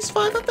save these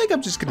 5. I think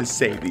I'm just gonna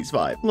save these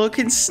 5.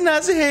 Looking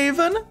snazzy,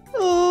 Haven.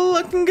 Oh,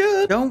 looking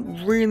good.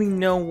 Don't really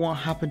know what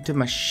happened to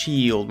my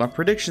shield. My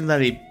prediction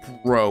that it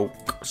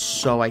broke,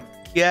 so I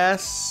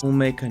guess we'll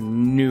make a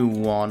new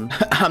one.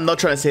 I'm not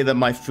trying to say that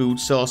my food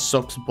source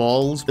sucks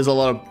balls. There's a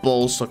lot of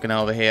balls sucking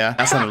over here.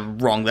 That sounded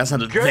wrong. That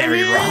sounded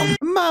very wrong.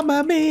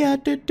 Mamma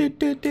mia,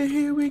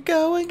 here we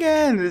go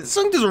again. This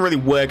song doesn't really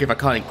work if I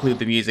can't include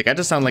the music. I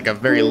just sound like a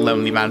very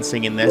lonely man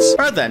singing this.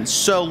 All right then,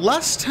 so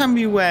last time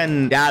we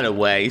went that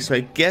away, so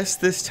I guess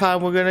this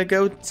time we're gonna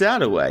go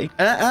that away.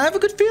 And I have a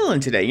good feeling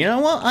today. You know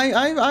what?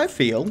 I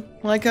feel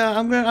like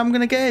I'm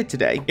gonna get it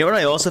today. You know what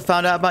I also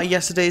found out about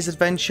yesterday's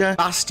adventure?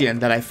 Bastion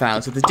that I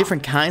found. So there's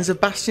different kinds of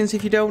bastions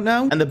if you don't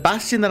know. And the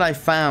bastion that I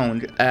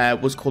found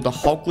was called the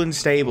Hogland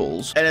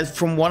Stables. And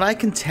from what I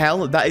can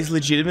tell, that is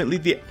legitimately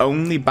the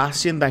only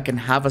bastion that can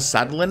have a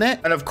saddle in it.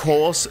 And of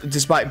course,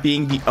 despite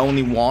being the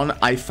only one,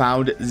 I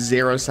found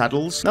 0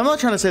 saddles. Now, I'm not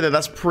trying to say that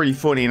that's pretty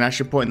funny and I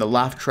should put in the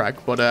laugh track,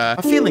 but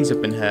my feelings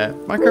have been hurt.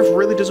 Minecraft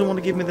really doesn't want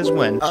to give me this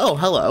win. Oh,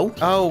 hello.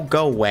 Oh,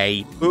 go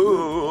away.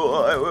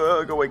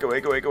 Ooh, go away, go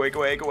away, go away, go away, go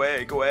away, go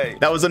away, go away.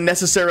 That was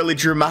unnecessarily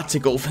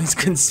dramatic, all things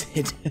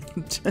considered.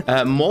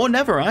 More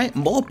netherite,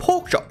 more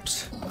pork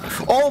chops.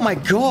 Oh my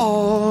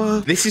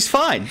God. This is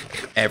fine.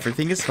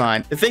 Everything is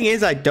fine. The thing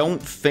is, I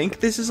don't think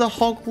this is a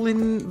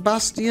Hoglin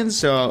bastion,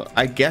 so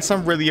I guess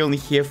I'm really only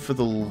here for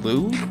the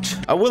loot.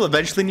 I will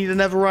eventually need a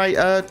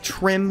netherite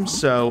trim,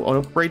 so an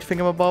upgrade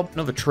thingamabob.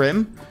 Another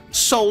trim.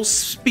 Soul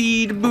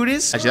speed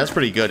booties. Actually, that's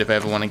pretty good if I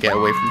ever want to get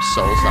away from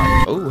soul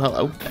sound. Oh,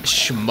 hello.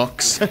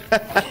 Schmucks.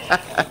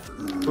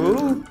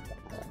 Ooh.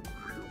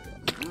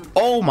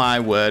 Oh my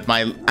word,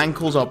 my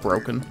ankles are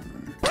broken.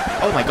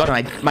 Oh my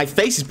God, my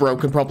face is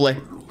broken probably.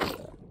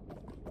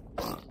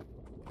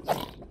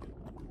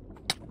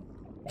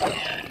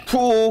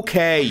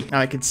 Okay, now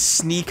I can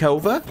sneak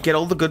over, get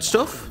all the good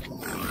stuff.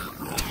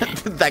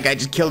 That guy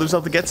just killed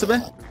himself to get to me.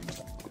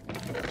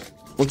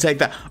 We'll take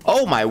that.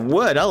 Oh my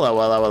word. Hello,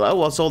 hello, hello.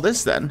 What's all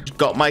this then?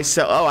 Got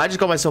myself. Oh, I just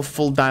got myself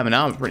full diamond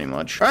armor pretty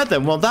much. All right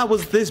then. Well, that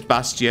was this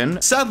bastion.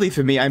 Sadly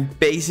for me, I'm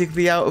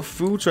basically out of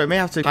food, so I may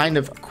have to kind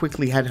of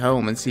quickly head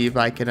home and see if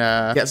I can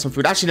get some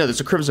food. Actually, no,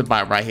 there's a crimson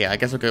biome right here. I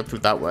guess I'll go through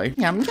that way.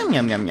 Yum, yum,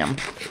 yum, yum, yum.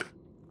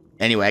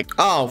 Anyway,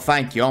 oh,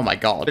 thank you. Oh my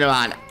god. Been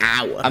about an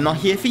hour. I'm not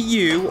here for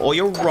you or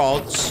your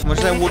rods. As much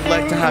as I would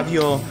like to have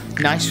your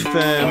nice,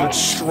 firm,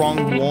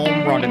 strong,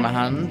 warm rod in my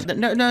hand.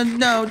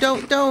 No,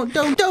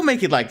 don't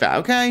make it like that,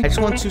 okay? I just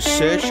want to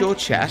search your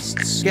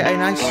chests, get a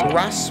nice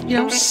grasp, you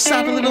know,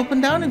 saddle it up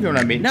and down, if you know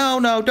what I mean.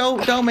 No,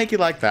 don't make it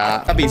like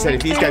that. That being said,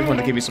 if these guys want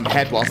to give me some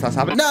head whilst that's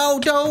happening, no,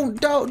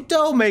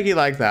 don't make it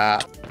like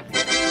that.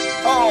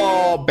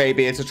 Oh,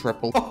 baby, it's a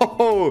triple.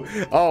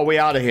 Oh, we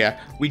out of here.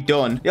 We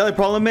done. The only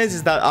problem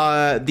is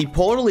that the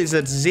portal is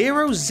at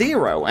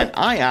 0-0, and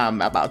I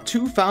am about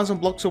 2,000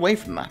 blocks away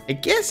from that. I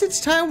guess it's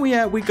time we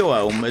go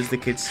home, as the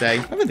kids say.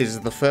 I think this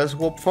is the first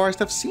warp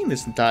forest I've seen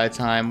this entire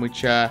time,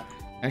 which,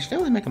 I should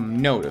definitely make a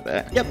note of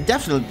it. Yep,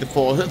 definitely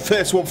the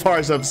first warp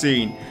forest I've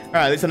seen. All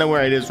right, at least I know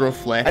where it is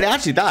roughly. And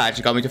actually, that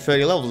actually got me to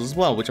 30 levels as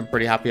well, which I'm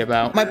pretty happy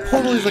about. My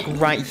portal is like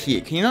right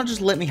here. Can you not just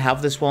let me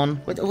have this one?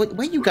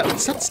 Where you go?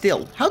 Stand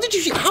still. How did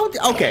you shoot?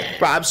 Okay,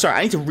 right, I'm sorry.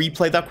 I need to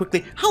replay that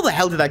quickly. How the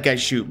hell did that guy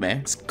shoot me?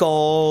 It's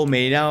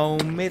coming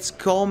home. It's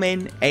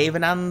coming.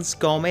 Havenhand's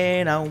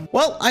coming home.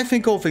 Well, I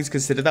think all things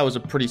considered, that was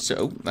a pretty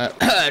try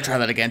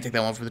that again. Take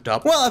that one from the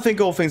top. Well, I think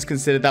all things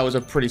considered, that was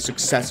a pretty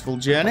successful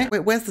journey. Wait,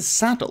 where's the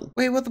saddle?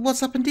 Wait, what's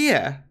happened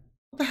here?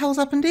 What the hell's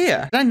happened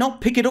here? Did I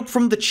not pick it up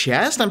from the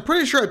chest? I'm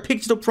pretty sure I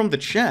picked it up from the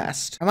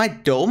chest. Am I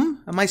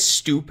dumb? Am I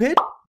stupid?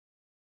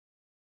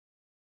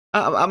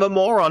 I'm a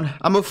moron.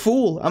 I'm a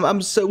fool.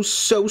 I'm so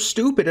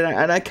stupid,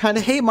 and I kind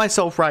of hate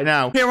myself right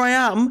now. Here I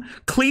am,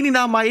 cleaning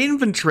out my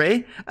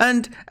inventory,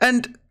 and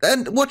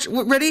watch.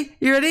 Ready?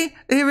 You ready?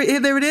 Here,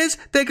 there it is.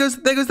 There goes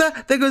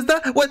that. There goes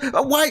that.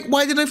 What?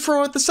 Why did I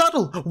throw out the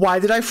saddle? Why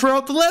did I throw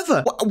out the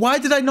leather? Why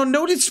did I not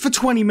notice for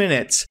 20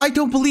 minutes? I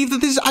don't believe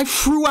that I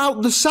threw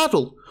out the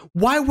saddle.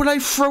 Why would I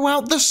throw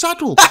out the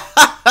saddle?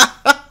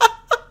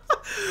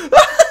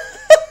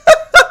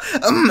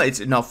 It's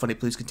not funny.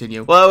 Please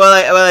continue. Well,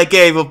 I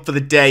gave up for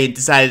the day and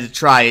decided to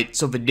try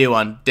something new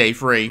on day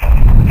 3.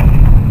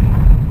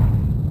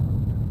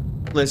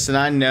 Listen,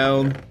 I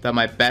know that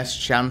my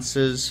best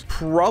chances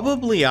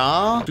probably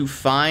are to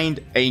find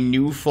a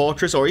new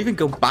fortress or even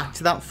go back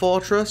to that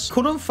fortress.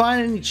 Couldn't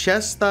find any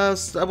chests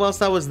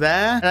whilst I was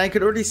there, and I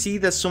could already see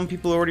that some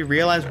people already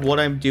realized what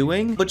I'm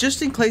doing. But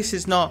just in case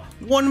it's not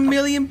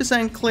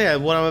 1,000,000% clear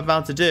what I'm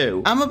about to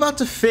do, I'm about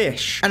to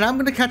fish, and I'm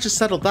going to catch a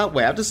saddle that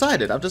way. I've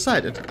decided.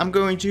 I'm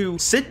going to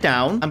sit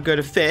down, I'm going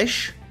to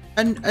fish,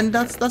 and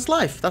that's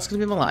life. That's going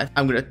to be my life.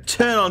 I'm going to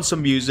turn on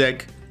some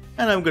music,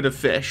 and I'm gonna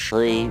fish.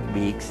 3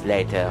 weeks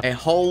later. A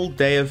whole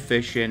day of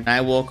fishing.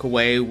 I walk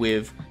away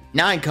with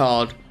 9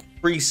 cod,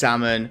 3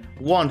 salmon,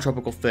 1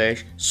 tropical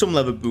fish, some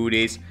leather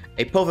booties,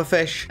 a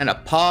pufferfish, and a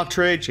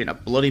partridge in a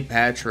bloody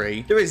pear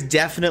tree. There is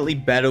definitely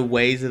better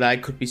ways that I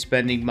could be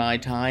spending my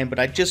time, but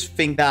I just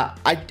think that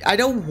I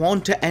don't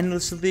want to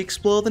endlessly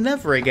explore the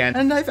Nether again.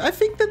 And I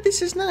think that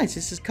this is nice.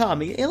 This is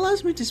calming. It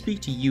allows me to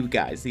speak to you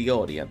guys, the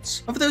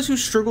audience. And for those who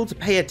struggle to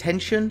pay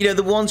attention, you know,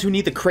 the ones who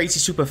need the crazy,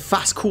 super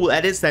fast, cool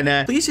edits,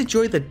 then please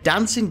enjoy the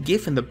dancing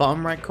gif in the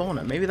bottom right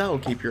corner. Maybe that will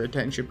keep your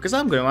attention, because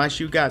I'm going to ask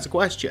you guys a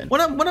question.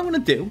 What I'm going to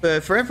do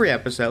for every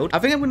episode, I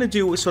think I'm going to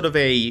do sort of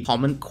a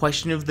comment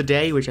question of the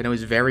day, which I know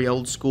is very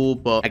old school,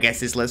 but I guess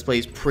this Let's Play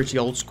is pretty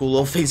old school,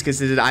 all things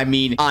considered. I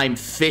mean, I'm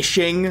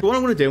fishing. So what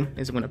I'm going to do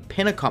is I'm going to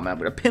pin a comment. I'm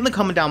going to pin the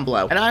comment down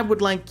below, and I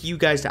would like you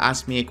guys to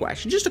ask me a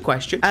question, just a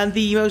question, and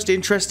the most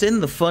interesting,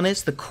 the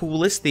funnest, the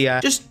coolest, the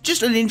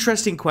just an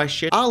interesting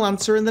question, I'll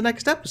answer in the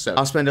next episode.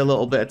 I'll spend a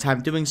little bit of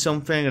time doing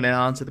something, and then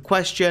I'll answer the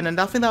question, and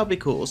I think that'll be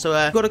cool. So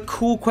if you've got a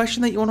cool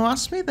question that you want to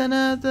ask me,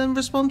 then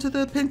respond to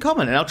the pinned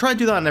comment, and I'll try and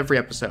do that in every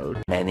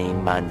episode. Many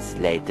months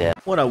later.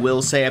 What I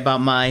will say about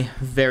my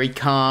very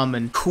calm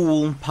and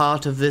cool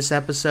part of this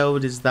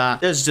episode is that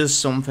there's just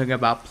something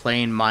about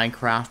playing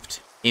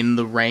Minecraft in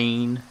the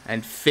rain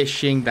and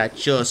fishing that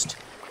just,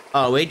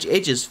 oh, it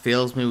just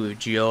fills me with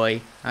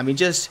joy. I mean,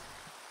 just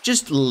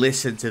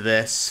listen to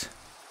this.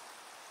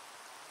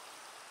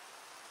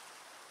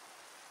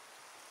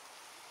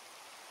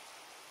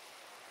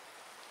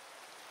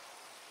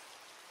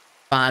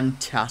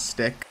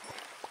 Fantastic.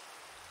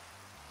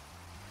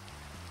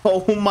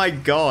 Oh my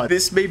god,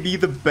 this may be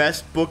the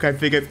best book I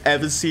think I've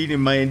ever seen in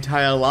my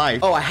entire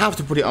life. Oh, I have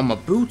to put it on my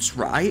boots,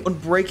 right?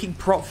 Unbreaking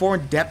Prop 4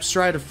 and Depth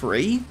Strider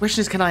 3?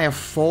 Question is, can I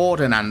afford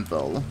an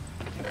anvil?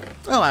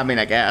 Oh, I mean,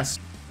 I guess.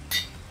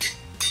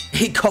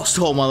 It cost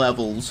all my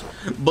levels,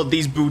 but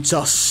these boots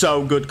are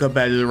so good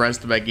compared to the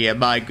rest of my gear,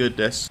 my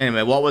goodness.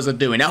 Anyway, what was I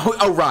doing?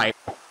 Oh right.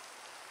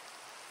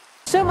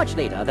 So much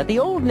later that the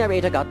old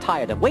narrator got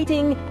tired of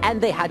waiting, and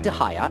they had to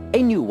hire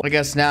a new one. I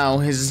guess now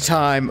is the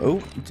time.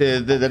 Oh,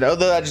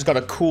 I just got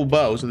a cool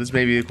bow, so this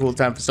may be a cool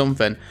time for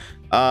something.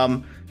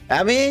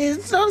 I mean,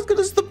 it's not as good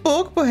as the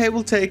book, but hey,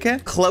 we'll take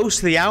it. Close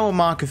to the hour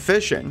mark of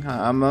fishing.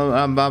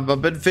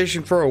 I've been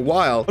fishing for a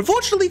while.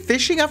 Unfortunately,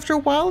 fishing after a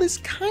while is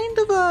kind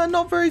of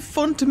not very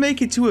fun to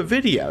make it to a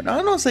video. Now,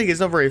 I'm not saying it's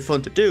not very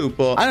fun to do,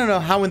 but I don't know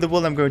how in the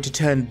world I'm going to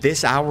turn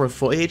this hour of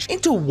footage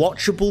into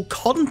watchable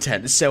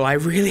content. So I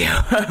really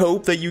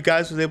hope that you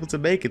guys was able to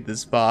make it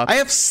this far. I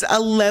have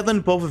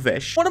 11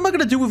 pufferfish. What am I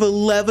going to do with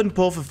 11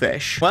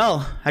 pufferfish?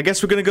 Well, I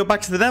guess we're going to go back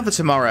to the Nether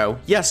tomorrow.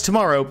 Yes,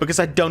 tomorrow, because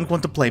I don't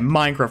want to play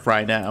Minecraft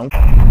right now.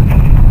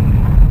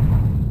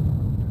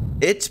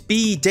 It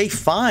be day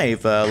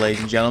 5,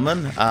 ladies and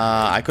gentlemen.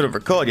 I couldn't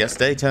record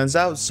yesterday, turns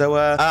out. So,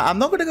 I'm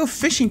not going to go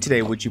fishing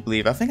today, would you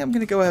believe? I think I'm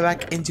going to go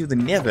back into the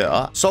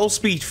Nether. Soul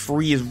Speed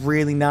 3 is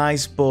really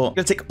nice, but I'm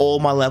going to take all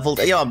my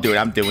levels. Yeah, I'm doing it.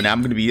 I'm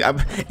going to be...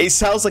 it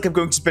sounds like I'm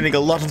going to be spending a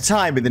lot of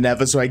time in the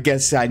Nether, so I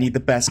guess I need the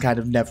best kind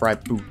of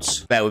netherite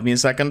boots. Bear with me a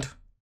second.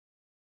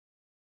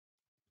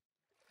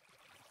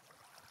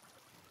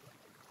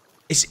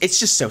 It's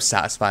just so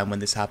satisfying when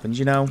this happens,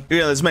 you know?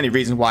 There's many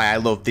reasons why I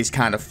love this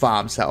kind of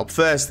farm setup.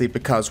 Firstly,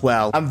 because,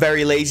 well, I'm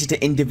very lazy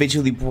to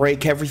individually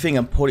break everything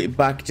and put it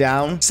back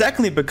down.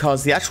 Secondly,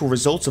 because the actual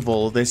result of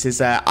all of this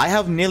is I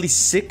have nearly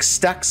 6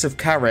 stacks of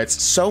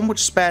carrots, so much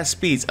spare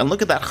speeds, and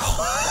look at that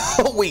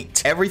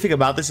wheat. Everything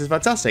about this is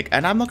fantastic,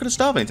 and I'm not going to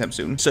starve anytime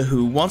soon. So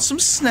who wants some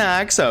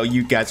snacks? Oh,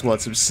 you guys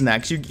want some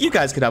snacks. You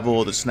guys could have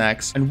all the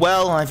snacks. And,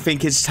 well, I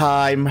think it's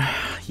time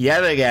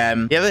yet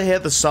again. You ever hear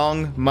the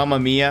song Mamma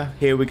Mia?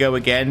 Here we go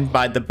again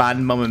by the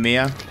band Mamma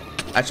Mia.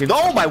 Actually,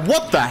 oh my,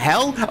 what the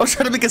hell? I was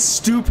trying to make a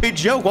stupid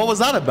joke. What was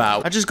that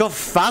about? I just got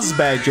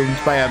Fazbear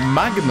jumped by a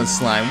magma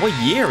slime. What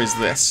year is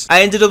this?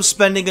 I ended up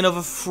spending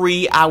another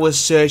 3 hours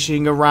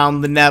searching around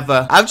the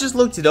Nether. I've just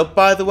looked it up,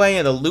 by the way,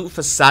 and the loot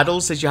for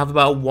saddles says you have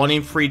about a 1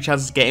 in 3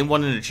 chance of getting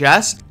one in a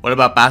chest. What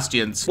about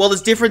bastions? Well,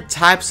 there's different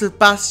types of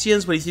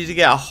bastions, but if you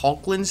get a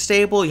Hoglin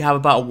stable, you have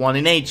about a 1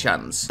 in 8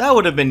 chance. That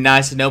would have been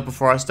nice to know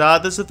before I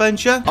started this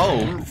adventure.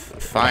 Oh,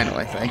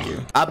 finally, thank you.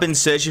 I've been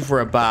searching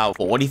for about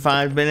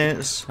 45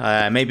 minutes.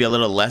 Maybe a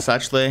little less,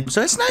 actually.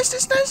 So it's nice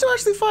to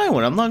actually find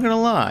one, I'm not gonna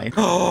lie.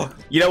 Oh,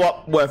 you know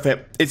what? Worth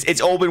it.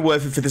 It's all been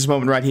worth it for this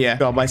moment right here.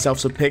 Got myself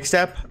some pick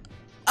step.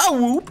 Oh,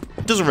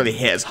 whoop. Doesn't really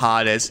hit as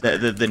hard as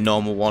the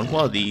normal one.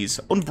 What are these?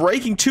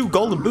 Unbreaking 2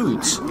 golden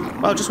boots.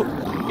 Wow, just...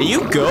 Are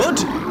you good?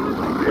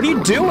 What are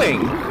you doing?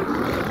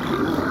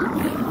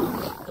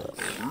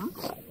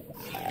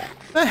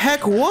 The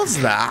heck was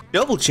that?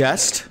 Double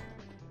chest.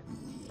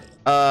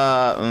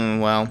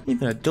 Well,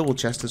 even a double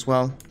chest as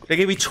well. They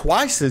gave me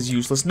twice as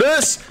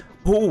uselessness.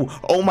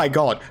 Oh my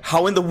god.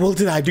 How in the world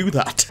did I do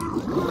that?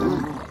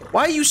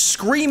 Why are you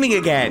screaming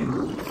again?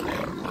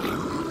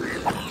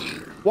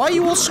 Why are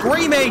you all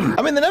screaming?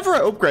 I mean, the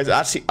netherite upgrades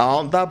actually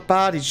aren't that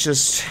bad. It's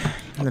just...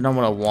 they're not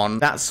what I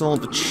want. That's all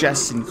the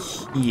chests in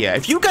here.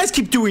 If you guys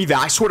keep doing that,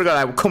 I swear to God,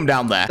 I will come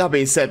down there. That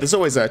being said, there's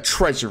always a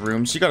treasure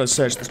room, so you gotta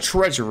search the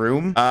treasure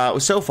room.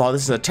 So far,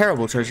 this is a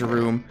terrible treasure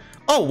room.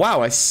 Oh,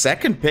 wow, a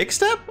second pick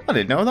step? I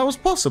didn't know that was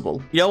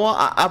possible. You know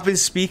what? I've been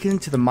speaking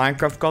to the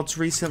Minecraft gods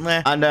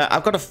recently, and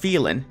I've got a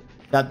feeling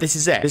that this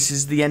is it. This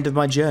is the end of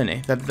my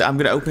journey. That I'm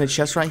gonna open a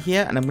chest right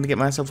here, and I'm gonna get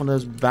myself one of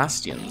those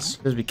bastions.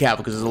 Just be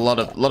careful, because there's a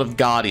lot of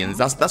guardians.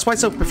 That's why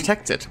it's so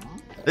protected.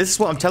 This is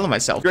what I'm telling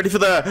myself. You ready for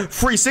the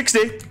 360?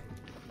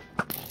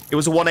 It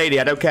was a 180,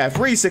 I don't care.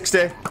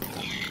 360.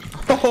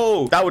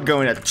 Oh, that would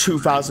go in a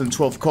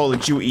 2012 Call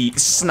of Duty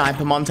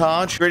sniper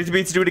montage. You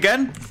ready to do it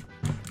again?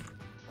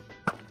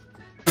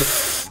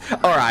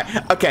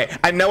 Alright, okay,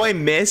 I know I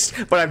missed,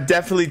 but I'm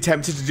definitely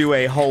tempted to do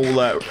a whole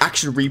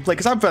action replay,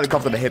 because I'm fairly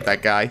confident I hit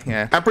that guy,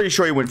 yeah. I'm pretty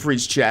sure he went for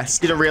his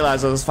chest. Didn't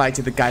realize I was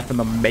fighting the guy from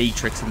the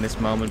Matrix in this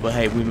moment, but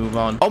hey, we move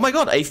on. Oh my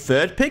god, a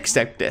 3rd pick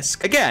step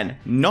disc. Again,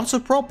 not a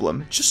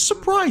problem, just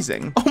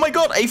surprising. Oh my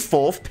god, a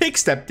 4th pick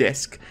step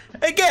disc.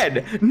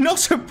 Again,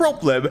 not a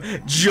problem,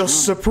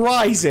 just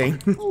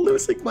surprising.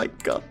 Losing my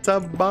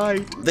goddamn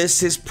mind.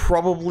 This is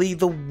probably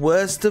the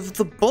worst of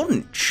the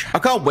bunch. I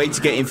can't wait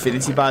to get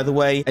Infinity, by the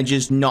way, and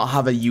just not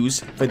have a use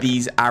for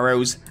these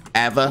arrows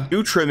ever.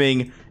 New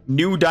trimming,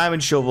 new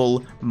diamond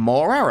shovel,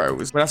 more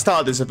arrows. When I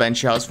started this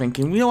adventure, I was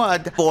thinking, you know what, I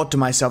thought to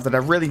myself that I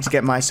really need to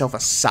get myself a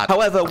saddle.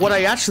 However, what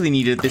I actually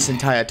needed this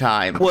entire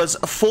time was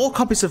 4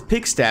 copies of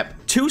pick step,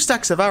 2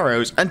 stacks of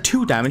arrows, and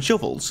 2 diamond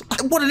shovels.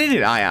 What an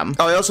idiot I am.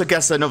 Oh, I also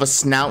guess another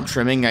snout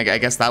trimming. I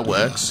guess that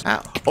works.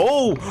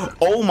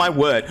 Oh my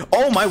word.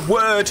 Oh my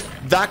word.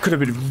 That could have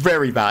been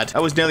very bad.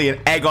 That was nearly an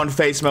egg on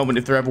face moment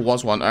if there ever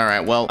was one. All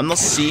right, well, I'm not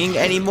seeing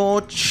any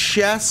more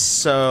chests,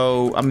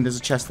 so, I mean, there's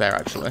a chest there,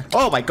 actually.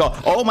 Oh my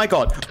god. Oh my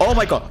god. Oh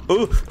my god.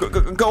 Ooh,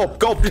 go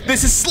up.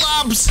 This is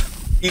slabs.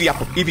 Eat the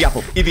apple. Eat the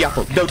apple. Eat the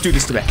apple. Don't do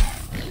this to me.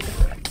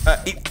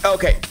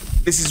 Okay.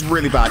 This is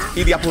really bad.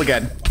 Eat the apple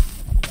again.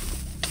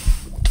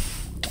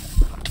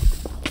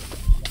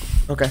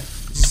 Okay.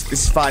 This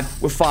is fine.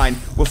 We're fine.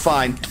 We're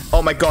fine.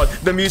 Oh my god.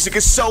 The music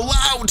is so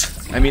loud.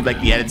 I mean,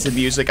 like, the edited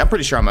music. I'm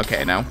pretty sure I'm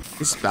okay now.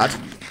 This is bad.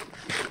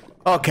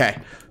 Okay.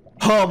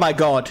 Oh my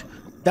god.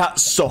 That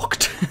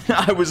sucked.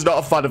 I was not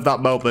a fan of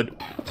that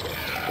moment.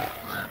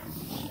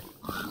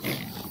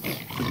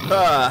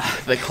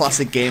 The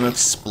classic game of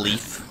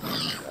spleef.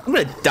 I'm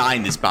gonna die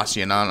in this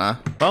bastion, aren't I?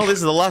 Well, this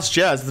is the last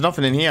chest. There's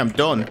nothing in here. I'm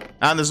done.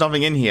 And there's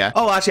nothing in here.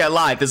 Oh, actually, I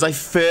lied. There's a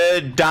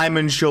third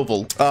diamond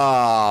shovel.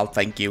 Oh,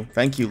 thank you.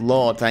 Thank you,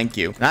 Lord. Thank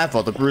you. I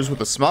thought the brews were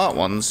the smart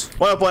ones. I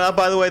want to point out,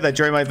 by the way, that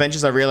during my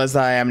adventures, I realized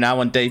that I am now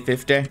on day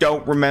 50.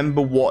 Don't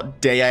remember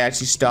what day I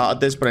actually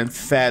started this, but I'm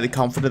fairly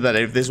confident that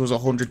if this was a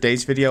 100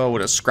 days video, I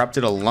would have scrapped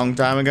it a long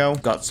time ago.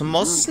 Got some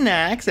more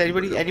snacks.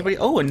 Anybody?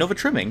 Oh, another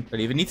trimming. Don't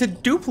even need to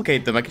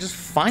duplicate them. I can just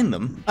find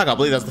them. I can't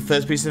believe that's the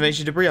first piece of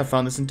ancient debris I've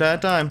found this entire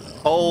time.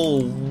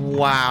 Oh,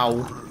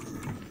 wow.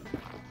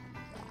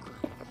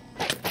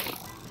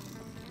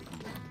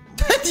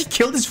 He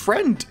killed his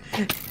friend.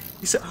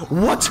 He said,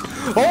 what?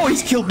 Oh,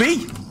 he's killed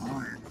me.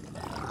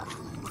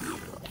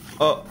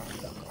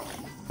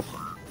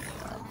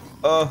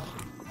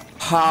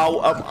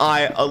 How am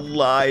I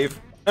alive?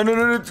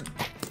 No.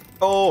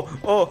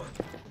 Oh.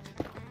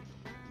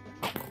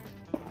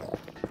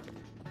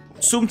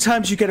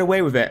 Sometimes you get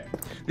away with it.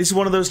 This is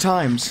one of those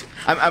times.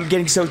 I'm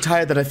getting so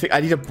tired that I think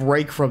I need a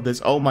break from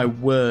this. Oh my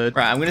word.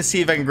 Right, I'm gonna see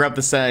if I can grab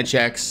the center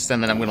checks,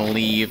 and then I'm gonna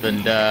leave,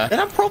 and then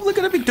I'm probably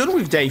gonna be done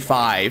with day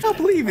 5. I can't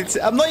believe it.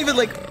 I'm not even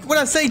like, when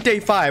I say day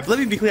 5, let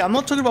me be clear, I'm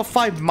not talking about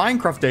 5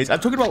 Minecraft days. I'm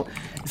talking about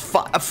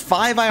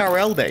 5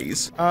 IRL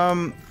days.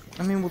 I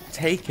mean, we'll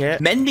take it.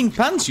 Mending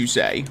pants, you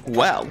say?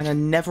 Well, and a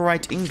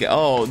netherite ingot.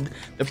 Oh,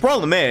 the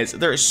problem is,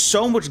 there is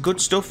so much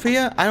good stuff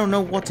here, I don't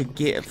know what to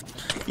give.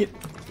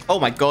 Oh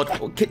my god.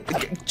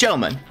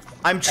 Gentlemen,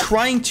 I'm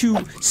trying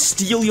to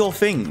steal your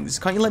things.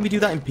 Can't you let me do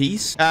that in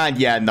peace? And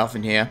yeah,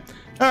 nothing here.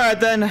 Alright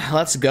then,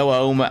 let's go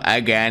home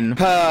again.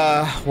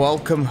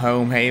 Welcome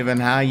home, Haven.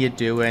 How you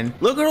doing?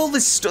 Look at all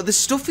this stuff. This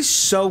stuff is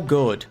so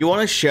good. You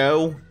want to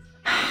show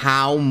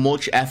how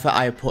much effort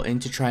I put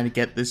into trying to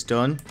get this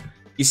done?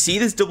 You see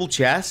this double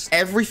chest?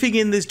 Everything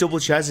in this double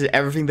chest is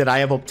everything that I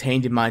have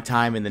obtained in my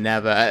time in the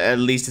Nether, at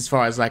least as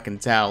far as I can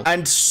tell.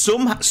 And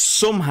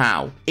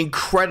somehow,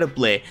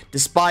 incredibly,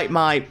 despite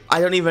my,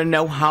 I don't even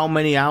know how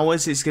many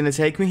hours it's going to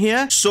take me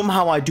here,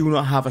 somehow I do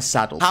not have a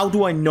saddle. How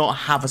do I not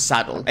have a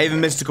saddle? I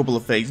even missed a couple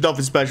of things.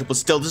 Nothing special, but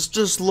still,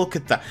 just look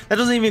at that. That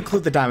doesn't even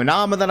include the diamond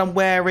armor that I'm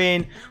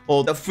wearing,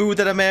 or the food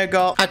that I may have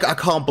got. I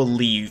can't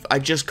believe, I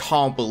just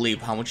can't believe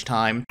how much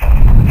time.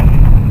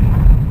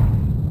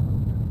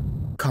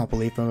 Can't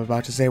believe I'm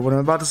about to say what I'm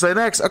about to say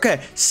next.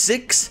 Okay,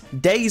 6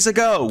 days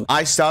ago,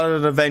 I started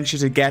an adventure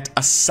to get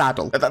a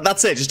saddle.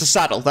 That's it, just a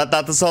saddle.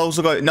 That's all I was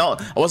going. No,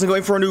 I wasn't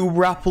going for a new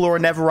grapple or a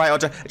netherite, or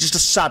just a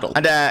saddle.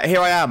 And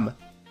here I am,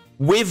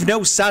 with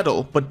no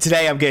saddle. But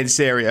today I'm getting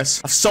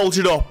serious. I've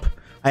soldiered up.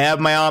 I have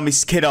my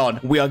army's kit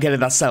on. We are getting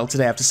that saddle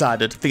today, I've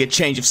decided. I think a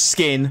change of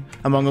skin,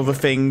 among other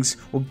things,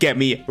 will get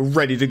me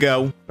ready to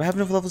go. Do I have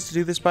enough levels to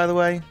do this, by the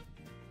way?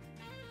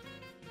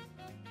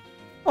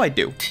 Oh, I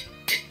do.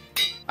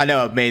 I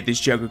know I've made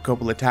this joke a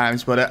couple of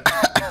times, but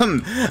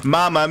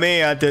Mamma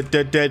mia,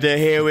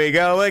 here we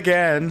go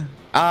again.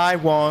 I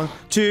want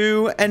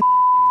to and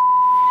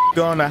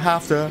gonna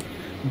have to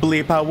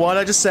bleep out what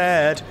I just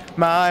said.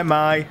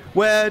 My,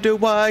 where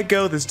do I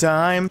go this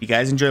time? You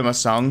guys enjoy my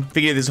song?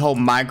 Figure this whole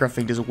Minecraft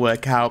thing doesn't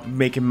work out,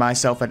 making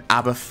myself an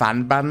ABBA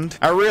fan band.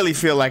 I really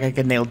feel like I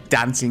can nail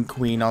Dancing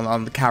Queen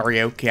on the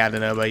karaoke. I don't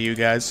know about you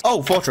guys.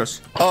 Oh,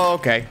 fortress. Oh,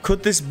 okay.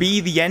 Could this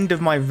be the end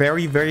of my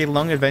very, very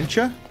long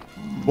adventure?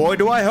 Boy,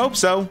 do I hope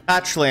so.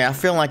 Actually, I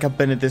feel like I've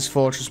been at this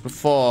fortress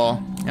before.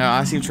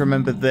 I seem to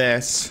remember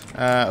this.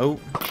 Oh.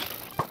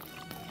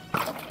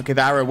 Okay,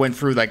 the arrow went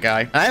through that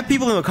guy. And I have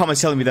people in the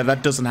comments telling me that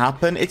that doesn't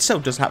happen. It so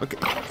does happen.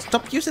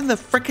 Stop using the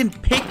freaking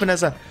pigman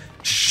as a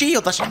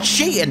shield. That's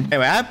cheating.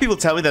 Anyway, I have people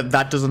tell me that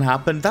that doesn't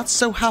happen. That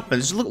so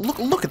happens.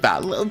 Look at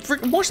that.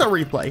 Watch that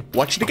replay.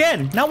 Watch it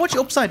again. Now watch it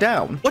upside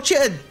down. Watch it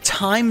at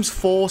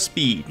 ×4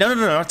 speed. No,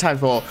 not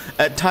 ×4.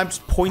 At times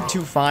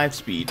 0.25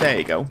 speed. There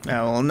you go.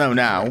 Oh, no,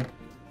 now.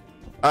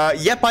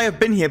 Yep, I have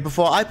been here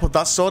before. I put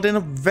that sword in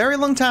a very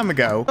long time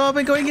ago. Oh, I've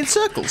been going in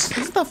circles.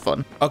 Isn't that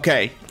fun?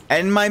 Okay,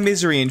 end my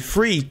misery in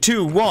 3,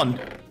 2, 1.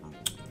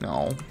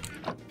 No.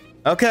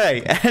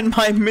 Okay, end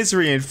my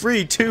misery in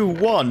 3, 2,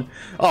 1.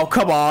 Oh,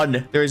 come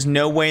on. There is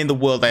no way in the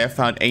world I have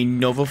found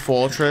another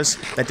fortress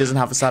that doesn't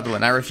have a saddle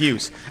in. I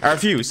refuse. I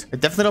refuse.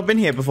 I've definitely not been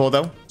here before,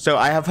 though. So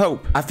I have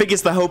hope. I think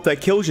it's the hope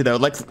that kills you, though.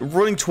 Like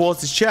running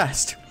towards this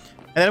chest.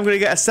 And then I'm going to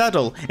get a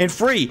saddle in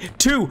 3,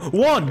 2,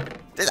 1.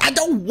 I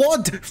don't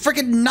want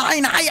freaking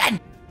 9 iron.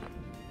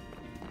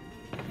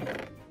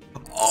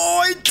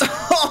 Oh,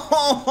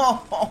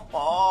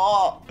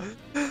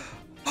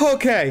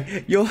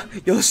 okay,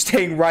 you're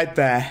staying right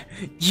there.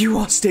 You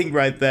are staying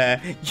right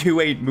there.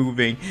 You ain't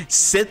moving.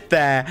 Sit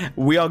there.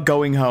 We are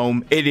going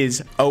home. It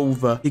is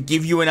over. To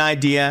give you an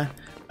idea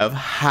of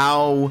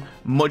how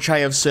much I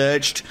have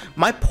searched,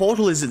 my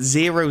portal is at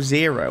 0,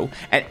 0,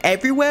 and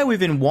everywhere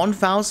within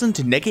 1000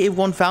 to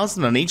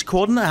 -1000 on each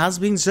coordinate has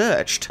been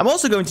searched. I'm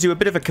also going to do a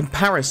bit of a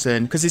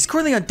comparison, because it's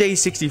currently on day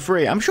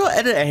 63. I'm sure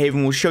Editor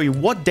Haven will show you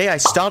what day I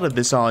started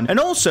this on, and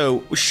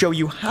also show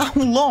you how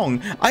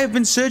long I have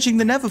been searching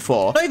the Nether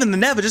for. Not even the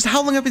Nether, just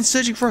how long I've been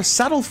searching for a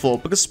saddle for,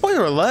 because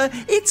spoiler alert,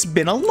 it's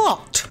been a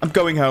lot. I'm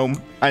going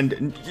home,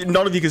 and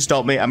none of you can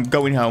stop me. I'm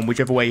going home,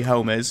 whichever way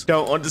home is.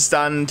 Don't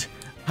understand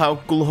how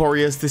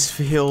glorious this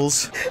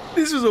feels.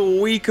 This was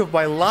a week of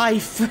my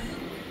life.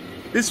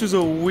 This was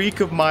a week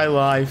of my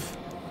life.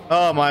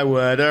 Oh my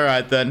word. All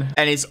right then.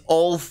 And it's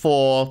all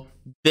for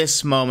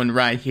this moment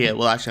right here.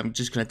 Well, actually, I'm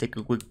just going to take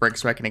a quick break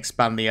so I can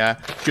expand the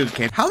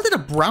sugarcane. How did a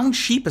brown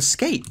sheep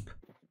escape?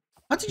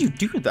 How did you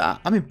do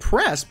that? I'm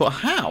impressed, but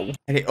how?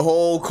 And it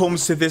all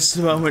comes to this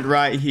moment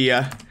right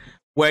here,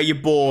 where your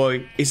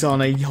boy is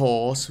on a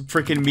horse.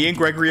 Freaking me and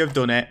Gregory have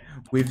done it.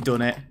 We've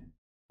done it.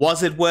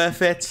 Was it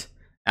worth it?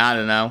 I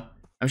don't know.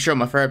 I'm sure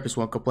my therapist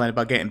won't complain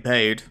about getting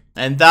paid.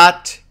 And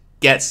that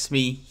gets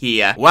me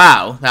here.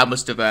 Wow, that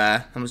must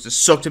have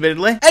sucked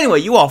admittedly.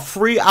 Anyway, you are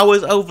 3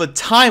 hours over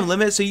time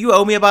limit, so you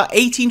owe me about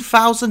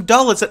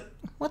 $18,000.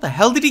 Where the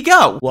hell did he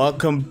go?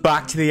 Welcome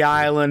back to the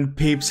island,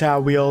 peeps. How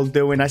we all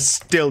doing? I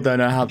still don't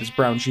know how this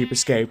brown sheep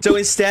escaped. So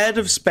instead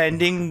of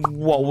spending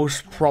what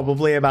was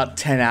probably about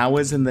 10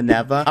 hours in the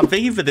nether, I'm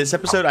thinking for this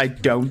episode, I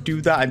don't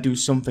do that. I do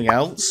something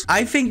else.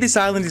 I think this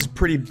island is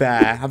pretty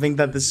bare. I think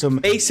that there's some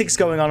basics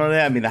going on it.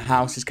 I mean, the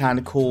house is kind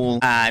of cool.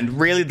 And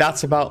really,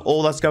 that's about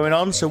all that's going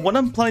on. So what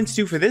I'm planning to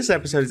do for this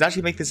episode is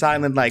actually make this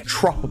island like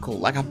tropical,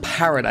 like a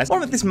paradise. I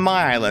want to make this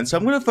my island. So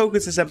I'm going to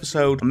focus this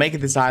episode on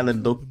making this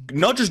island look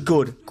not just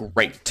good,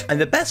 great.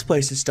 And the best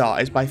place to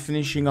start is by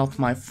finishing off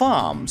my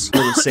farms. A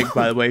little sick,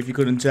 by the way, if you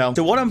couldn't tell.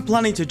 So what I'm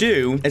planning to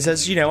do is,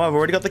 as you know, I've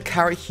already got the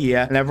carrot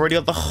here, and I've already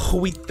got the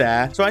wheat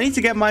there. So I need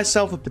to get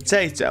myself a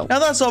potato. Now,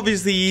 that's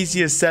obviously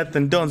easier said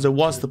than done, so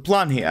what's the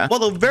plan here? Well,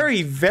 the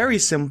very, very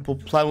simple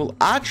plan will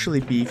actually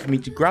be for me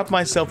to grab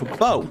myself a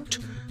boat.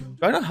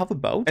 Do I not have a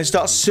boat? And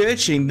start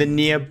searching the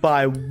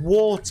nearby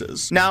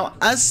waters. Now,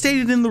 as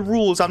stated in the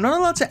rules, I'm not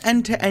allowed to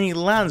enter any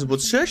lands,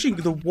 but searching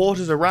the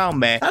waters around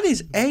me, that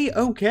is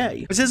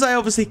a-okay. Since I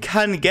obviously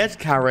can get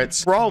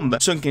carrots from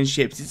sunken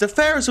ships, it's a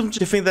fair assumption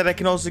to think that I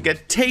can also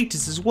get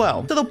taters as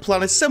well. So the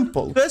plan is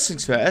simple. First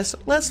things first,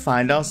 let's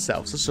find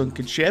ourselves a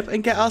sunken ship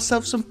and get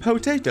ourselves some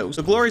potatoes.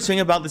 The glorious thing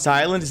about this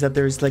island is that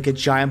there is like a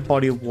giant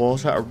body of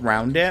water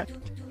around it.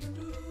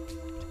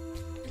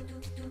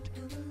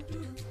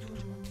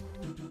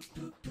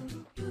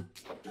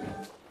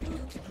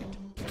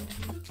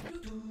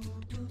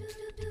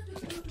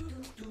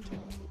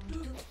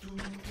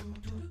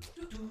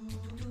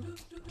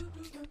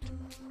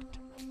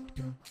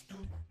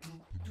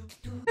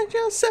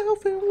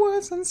 Yourself in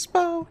words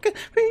unspoken,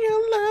 be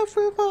your love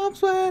with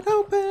arms wide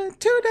open.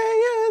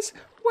 Today is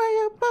where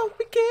you both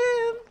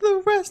begin,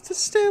 the rest is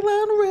still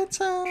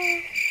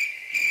unwritten.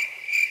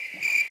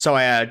 So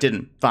I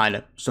didn't find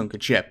a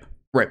sunken ship.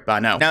 Rip, I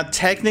know. Now,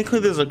 technically,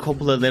 there's a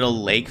couple of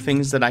little lake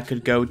things that I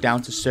could go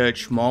down to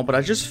search more, but I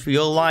just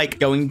feel like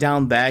going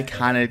down there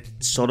kind of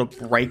sort of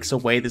breaks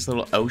away this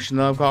little ocean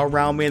that I've got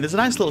around me. And there's a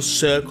nice little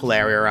circle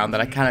area around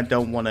that I kind of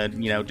don't want to,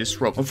 you know,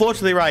 disrupt.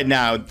 Unfortunately, right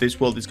now, this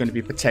world is going to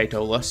be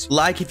potato-less.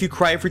 Like if you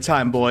cry every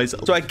time, boys.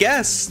 So I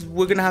guess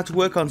we're going to have to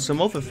work on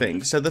some other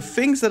things. So the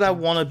things that I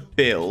want to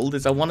build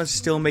is I want to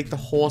still make the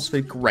horse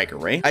for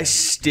Gregory. I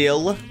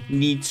still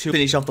need to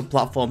finish off the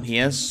platform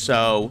here.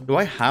 So do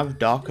I have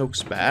dark oak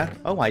spare?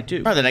 Oh, I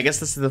do. Right, then I guess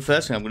this is the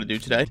first thing I'm going to do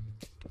today.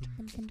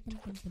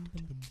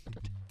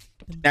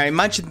 Now,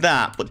 imagine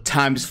that, but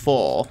times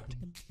 4.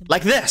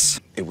 Like this.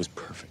 It was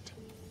perfect.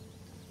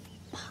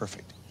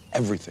 Perfect.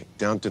 Everything.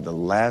 Down to the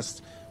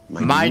last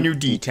minor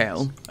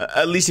detail.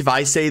 At least if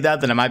I say that,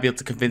 then I might be able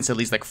to convince at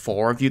least like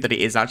 4 of you that it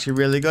is actually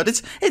really good.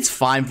 It's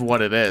fine for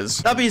what it is.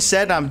 That being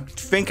said, I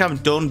think I'm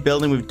done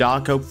building with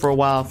dark oak for a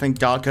while. I think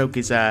dark oak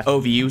is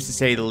overused to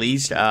say the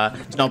least.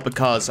 It's not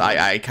because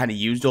I kind of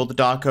used all the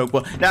dark oak,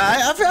 but no,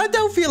 I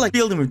don't feel like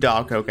building with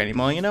dark oak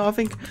anymore. You know, I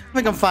think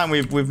I'm fine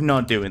with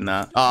not doing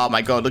that. Oh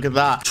my god, look at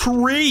that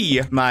tree!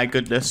 My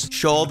goodness.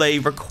 Sure, they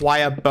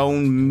require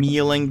bone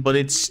mealing, but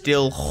it's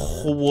still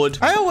wood.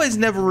 I always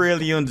never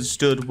really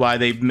understood why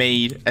they've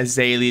made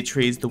azalea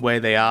trees the way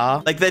they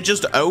are. Like, they're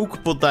just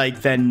oak, but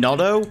like they're not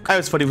oak. I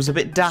always thought it was a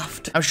bit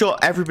daft. I'm sure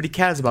everybody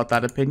cares about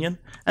that opinion,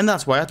 and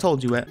that's why I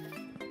told you it.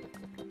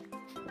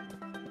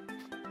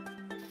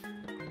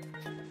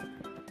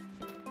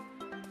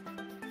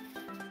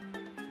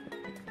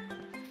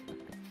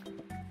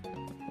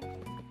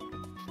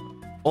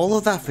 All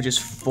of that for just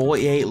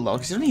 48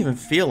 logs. It doesn't even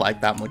feel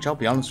like that much, I'll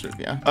be honest with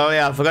you. Oh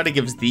yeah, I forgot to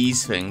give us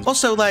these things.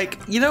 Also, like,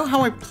 you know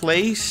how I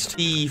placed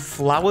the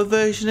flower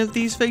version of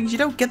these things? You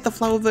don't get the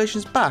flower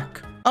versions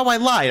back. Oh, I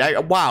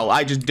lied. Wow,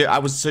 I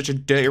was such a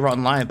dirty,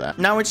 rotten liar there.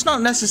 Now, it's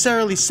not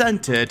necessarily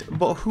scented,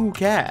 but who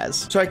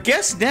cares? So I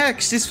guess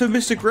next is for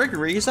Mr.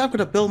 Gregory. So I'm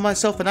gonna build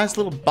myself a nice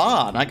little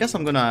barn. I guess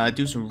I'm gonna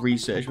do some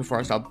research before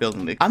I start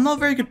building it. I'm not a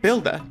very good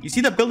builder. You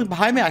see that building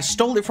behind me? I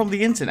stole it from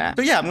the internet.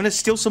 So yeah, I'm gonna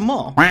steal some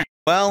more.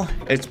 Well,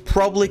 it's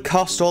probably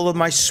cost all of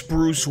my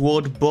spruce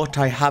wood, but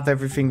I have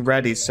everything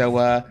ready.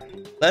 So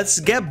let's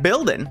get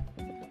building.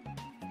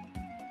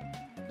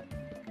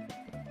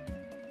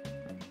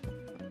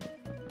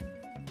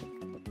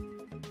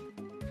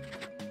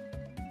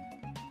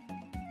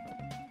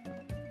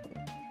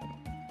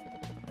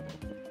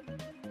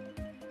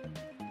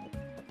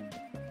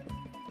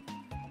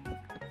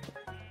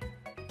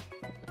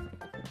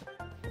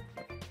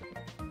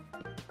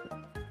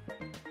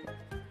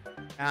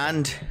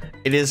 And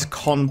it is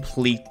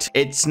complete.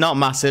 It's not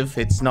massive.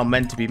 It's not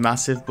meant to be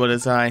massive, but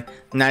it's a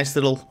nice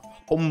little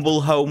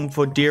humble home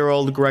for dear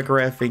old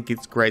Gregory. I think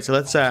it's great. So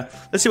let's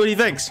see what he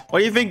thinks. What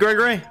do you think,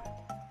 Gregory?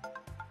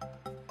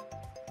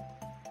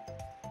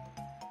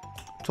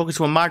 Talking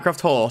to a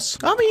Minecraft horse.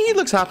 I mean, he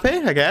looks happy,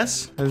 I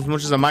guess. As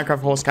much as a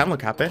Minecraft horse can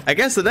look happy. I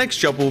guess the next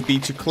job will be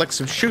to collect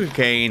some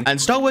sugarcane and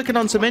start working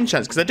on some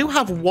enchants, because I do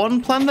have one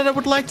plan that I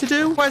would like to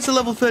do. Why is the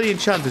level 30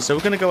 enchanted? So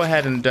we're going to go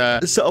ahead and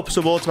set up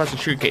some automatic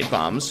sugarcane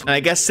farms. And I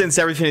guess since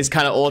everything is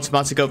kind of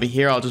automatic over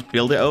here, I'll just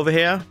build it over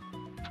here.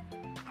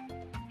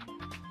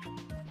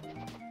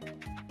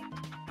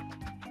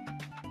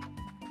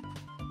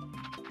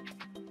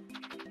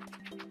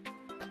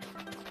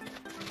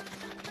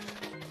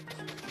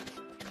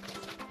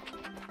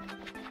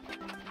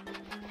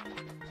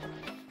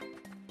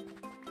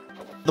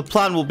 The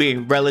plan will be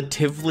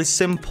relatively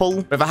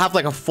simple. If I have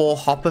like a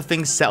 4-hopper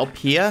thing set up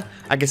here,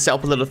 I can set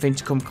up a little thing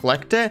to come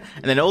collect it,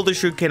 and then all the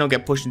sugarcane will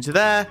get pushed into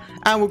there,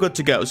 and we're good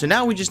to go. So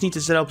now we just need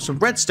to set up some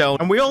redstone,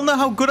 and we all know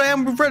how good I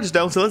am with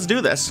redstone, so let's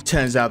do this.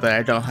 Turns out that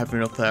I don't have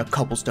enough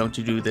cobblestone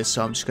to do this,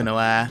 so I'm just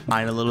gonna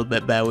mine a little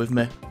bit. Bear with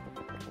me.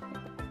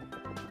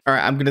 All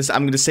right, I'm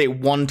gonna say it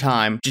one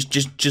time,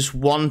 just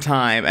one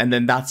time, and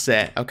then that's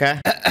it.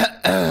 Okay.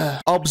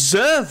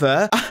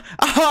 Observer?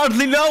 I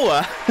hardly know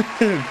her.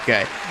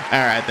 Okay. All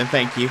right, then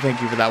thank you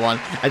for that one.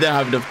 I don't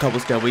have enough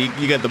cobblestone, but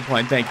you get the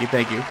point. Thank you.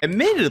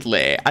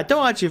 Admittedly, I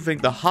don't actually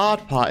think the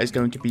hard part is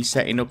going to be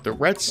setting up the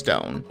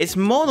redstone. It's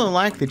more than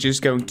likely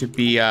just going to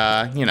be,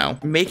 you know,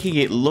 making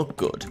it look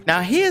good.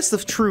 Now, here's the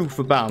truth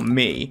about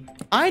me.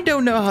 I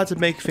don't know how to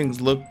make things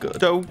look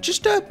good. So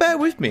just bear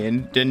with me,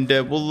 and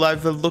we'll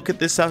either look at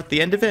this at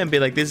the end of it and be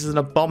like, this is an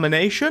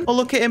abomination, or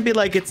look at it and be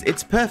like,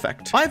 it's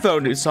perfect. My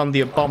vote is on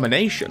the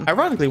abomination.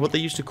 Ironically, what they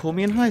used to call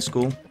me in high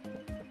school.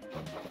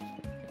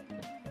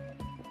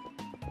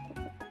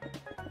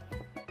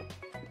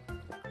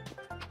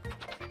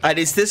 And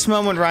it's this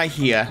moment right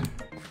here.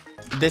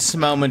 This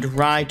moment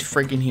right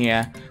freaking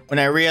here. When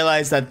I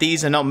realize that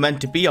these are not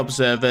meant to be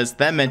observers,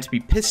 they're meant to be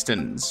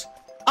pistons.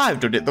 I've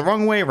done it the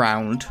wrong way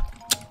around.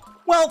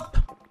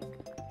 Welp.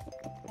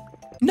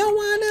 No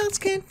one else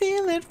can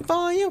feel it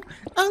for you.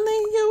 Only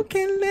you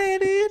can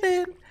let it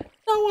in.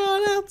 No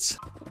one else.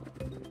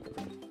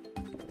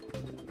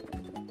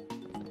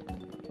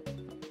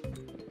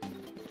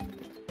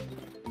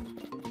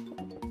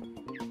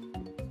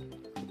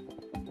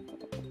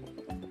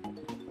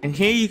 And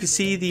here you can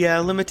see the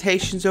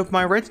limitations of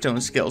my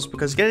redstone skills,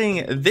 because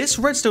getting this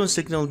redstone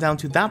signal down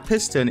to that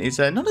piston is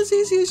not as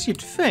easy as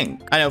you'd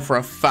think. I know for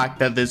a fact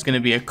that there's going to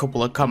be a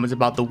couple of comments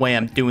about the way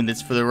I'm doing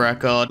this, for the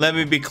record. Let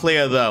me be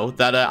clear though,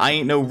 that I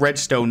ain't no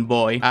redstone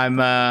boy. I'm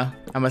a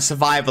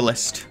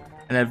survivalist,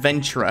 an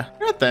adventurer.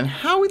 Right then,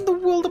 how in the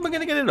world am I going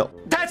to get it up?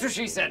 That's what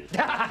she said.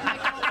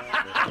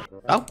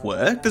 That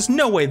worked? There's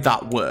no way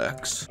that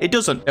works. It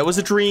doesn't. It was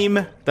a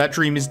dream. That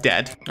dream is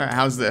dead. All right,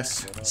 how's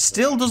this?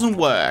 Still doesn't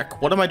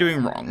work. What am I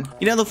doing wrong?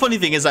 You know, the funny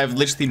thing is I've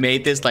literally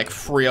made this like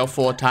 3 or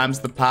 4 times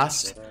in the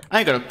past. I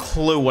ain't got a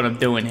clue what I'm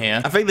doing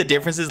here. I think the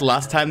difference is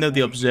last time though,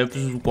 the observers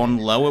was 1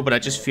 lower, but I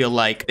just feel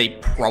like they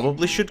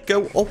probably should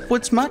go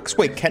upwards max.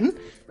 Wait, can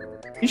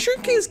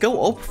sugarcanes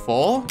go up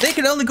 4? They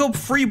can only go up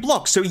 3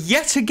 blocks, so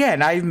yet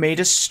again, I've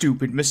made a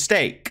stupid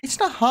mistake. It's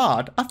not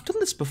hard. I've done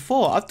this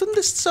before. I've done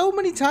this so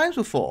many times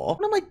before.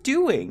 What am I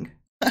doing?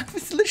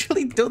 I've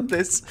literally done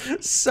this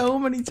so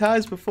many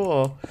times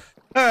before. All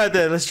right,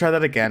 then, let's try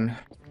that again.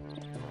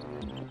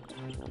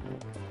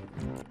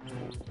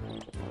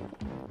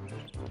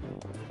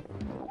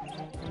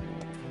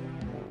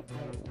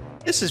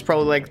 This is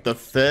probably like the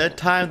 3rd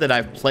time that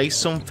I've placed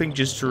something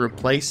just to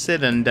replace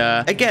it, and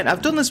again,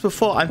 I've done this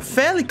before. I'm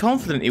fairly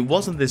confident it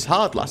wasn't this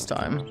hard last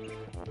time.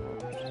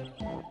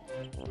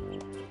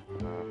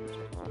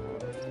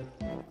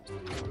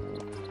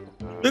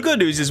 The good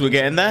news is we're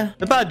getting there.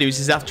 The bad news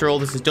is after all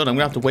this is done, I'm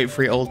gonna have to wait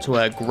for it all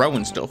to grow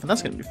and stuff, and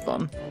that's gonna be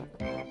fun.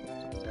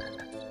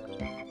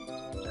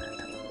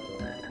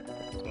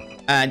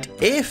 And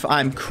if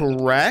I'm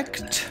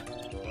correct,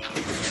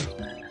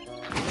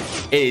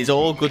 it is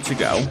all good to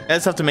go. I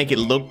just have to make it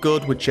look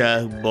good, which,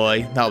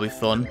 boy, that'll be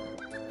fun.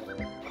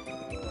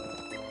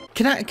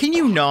 Can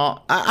you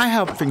not? I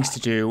have things to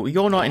do.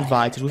 You're not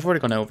invited. We've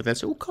already gone over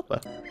this. Oh, copper.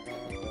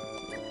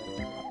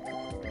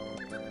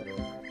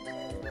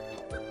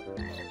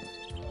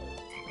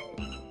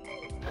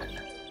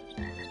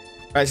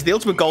 Alright, so the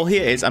ultimate goal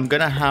here is I'm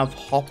gonna have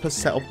hoppers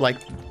set up like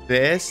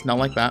this, not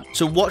like that.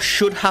 So what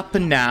should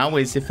happen now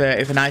is if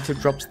an item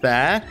drops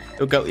there,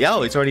 it'll go,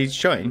 oh, it's already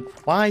showing.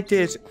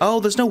 Oh,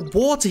 there's no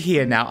water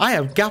here now. I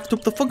have gapped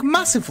up the funk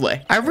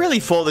massively. I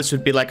really thought this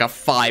would be like a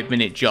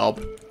 5-minute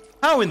job.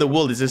 How in the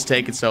world is this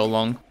taking so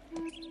long?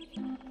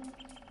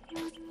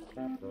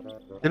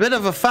 A bit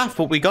of a faff,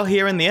 but we got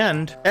here in the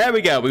end. There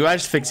we go. We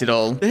managed to fix it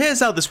all. So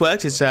here's how this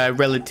works. It's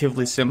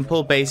relatively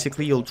simple.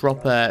 Basically, you'll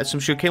drop some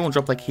sugarcane will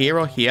drop like here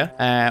or here,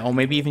 or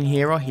maybe even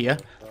here or here.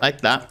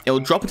 like that. It'll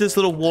drop into this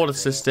little water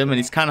system, and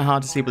it's kind of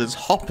hard to see, but there's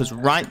hoppers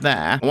right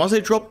there. And once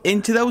they drop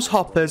into those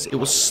hoppers, it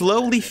will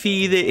slowly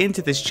feed it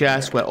into this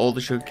chest where all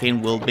the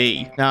sugarcane will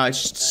be. Now,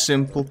 it's just a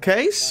simple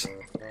case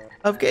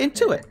of getting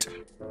to it.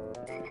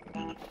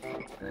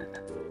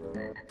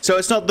 So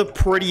it's not the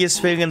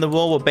prettiest thing in the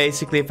world, but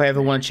basically if I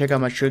ever want to check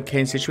out my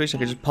sugarcane situation, I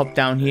can just pop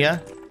down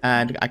here,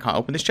 and I can't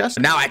open this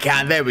chest. Now I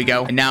can, there we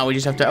go. And now we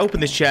just have to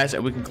open this chest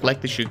and we can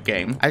collect the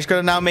sugarcane. I just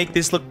gotta now make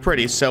this look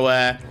pretty. So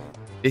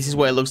this is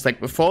what it looks like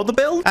before the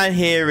build, and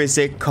here is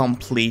it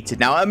completed.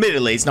 Now,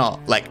 admittedly, it's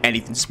not like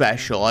anything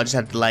special. I just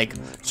had like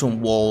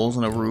some walls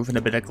and a roof and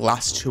a bit of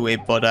glass to it,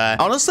 but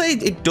honestly,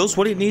 it does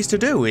what it needs to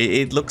do.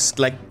 It looks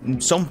like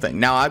something.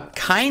 Now, I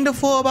kind of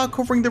thought about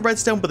covering the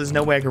redstone, but there's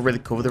no way I can really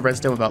cover the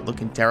redstone without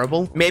looking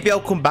terrible. Maybe I'll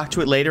come back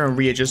to it later and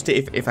readjust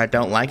it if I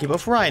don't like it,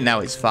 but for right now,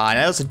 it's fine.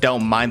 I also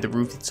don't mind the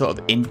roof that sort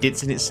of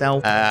indents in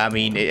itself. I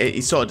mean,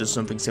 it sort of does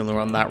something similar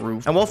on that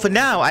roof. And well, for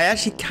now, I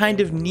actually kind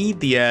of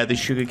need the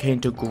sugarcane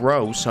to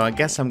grow. So I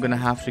guess I'm gonna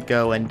have to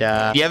go and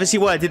you ever see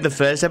what I did the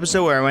first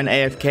episode where I went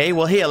AFK?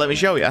 Well, here, let me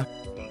show you.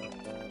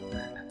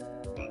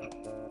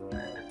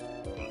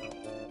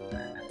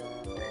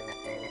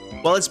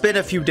 Well, it's been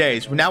a few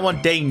days. We're now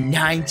on day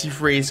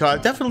 93, so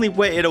I've definitely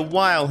waited a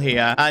while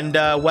here. And,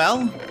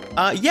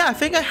 yeah, I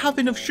think I have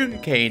enough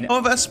sugarcane.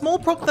 However, a small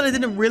problem that I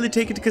didn't really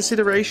take into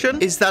consideration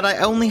is that I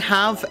only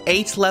have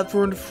 8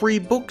 leather and 3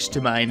 books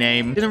to my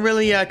name. Didn't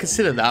really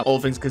consider that, all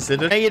things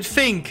considered. Now, you'd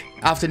think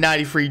after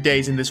 93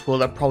 days in this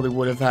world, I probably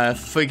would have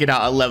figured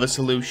out a leather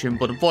solution,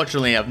 but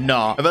unfortunately, I've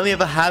not. I've only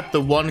ever had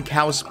the 1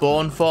 cow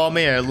spawn for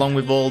me, along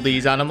with all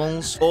these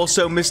animals.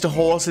 Also, Mr.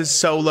 Horse is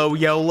solo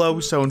YOLO,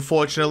 so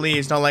unfortunately,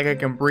 it's not like I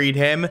can breed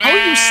him. How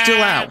are you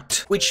still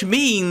out? Which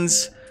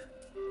means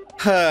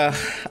I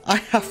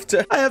have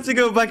to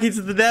go back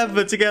into the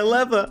Nether to get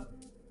leather.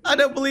 I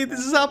don't believe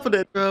this is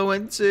happening.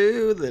 Going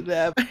to the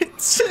Nether.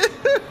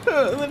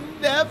 The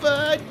Nether.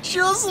 I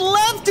just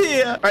left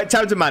here. All right,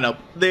 time to man up.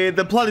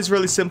 The plan is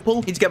really simple.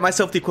 I need to get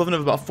myself the equivalent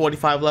of about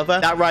 45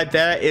 leather. That right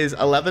there is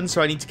 11,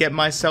 so I need to get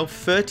myself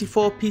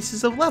 34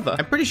 pieces of leather.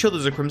 I'm pretty sure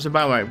there's a crimson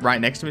biome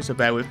right next to me, so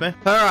bear with me.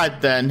 All right,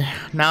 then.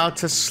 Now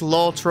to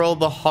slaughter all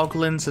the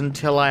hoglins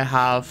until I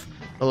have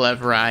the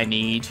leather I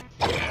need.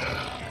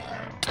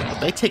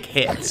 They take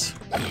hits.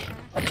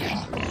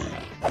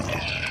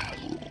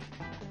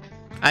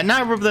 And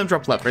now rub them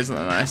drop leather, isn't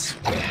that nice?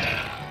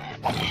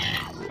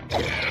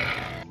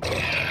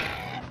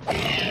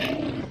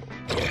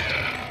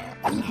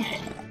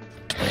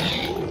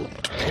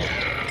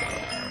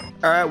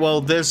 Alright,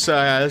 well, this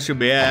should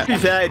be it. To be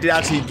fair, it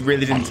actually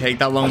really didn't take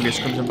that long. This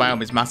crimson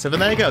biome is massive.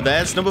 And there you go,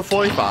 there's number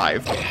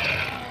 45.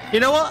 You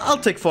know what? I'll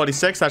take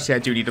 46. Actually, I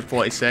do need a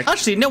 46.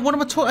 Actually, no, what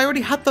am I talking? I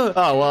already had the...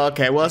 Oh, well,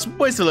 okay. Well, it's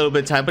wasted a little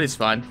bit of time, but it's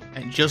fine.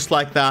 And just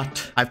like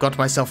that, I've got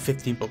myself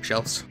 15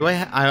 bookshelves.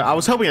 I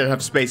was hoping I'd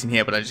have space in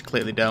here, but I just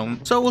clearly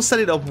don't. So we'll set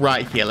it up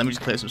right here. Let me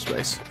just clear some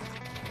space.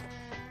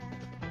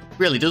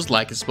 Really does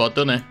like a spot,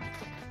 doesn't it?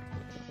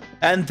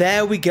 And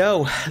there we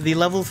go. The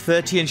level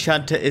 30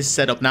 enchanter is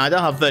set up. Now, I don't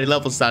have 30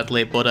 levels,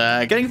 sadly, but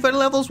getting 30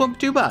 levels won't be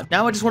too bad.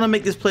 Now, I just want to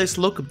make this place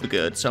look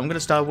good, so I'm going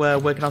to start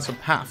working on some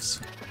paths.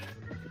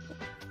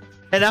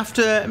 And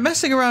after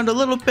messing around a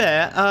little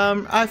bit,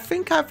 I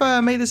think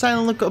I've made this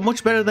island look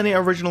much better than it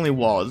originally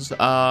was.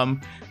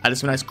 Added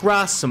some nice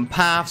grass, some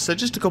paths,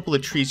 just a couple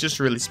of trees just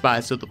to really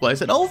spice up the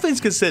place. And all things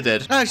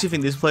considered, I actually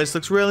think this place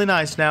looks really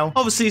nice now.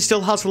 Obviously, it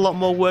still has a lot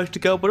more work to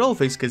go, but all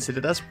things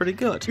considered, that's pretty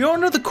good. You know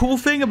another cool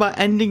thing about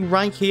ending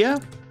right here?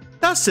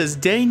 That says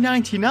day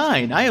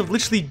 99. I have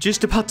literally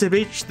just about to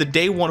reach the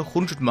day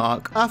 100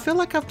 mark. I feel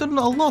like I've done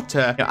a lot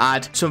to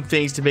add some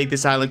things to make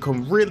this island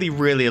come really,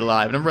 really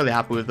alive. And I'm really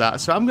happy with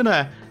that. So I'm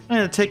gonna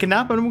take a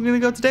nap and we're gonna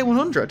go to day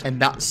 100. And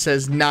that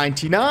says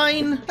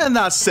 99. And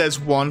that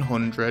says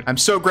 100. I'm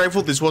so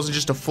grateful this wasn't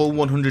just a full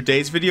 100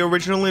 days video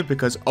originally,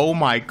 because oh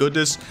my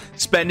goodness,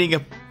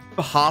 spending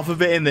half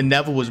of it in the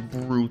Nether was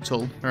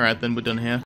brutal. All right, then we're done here.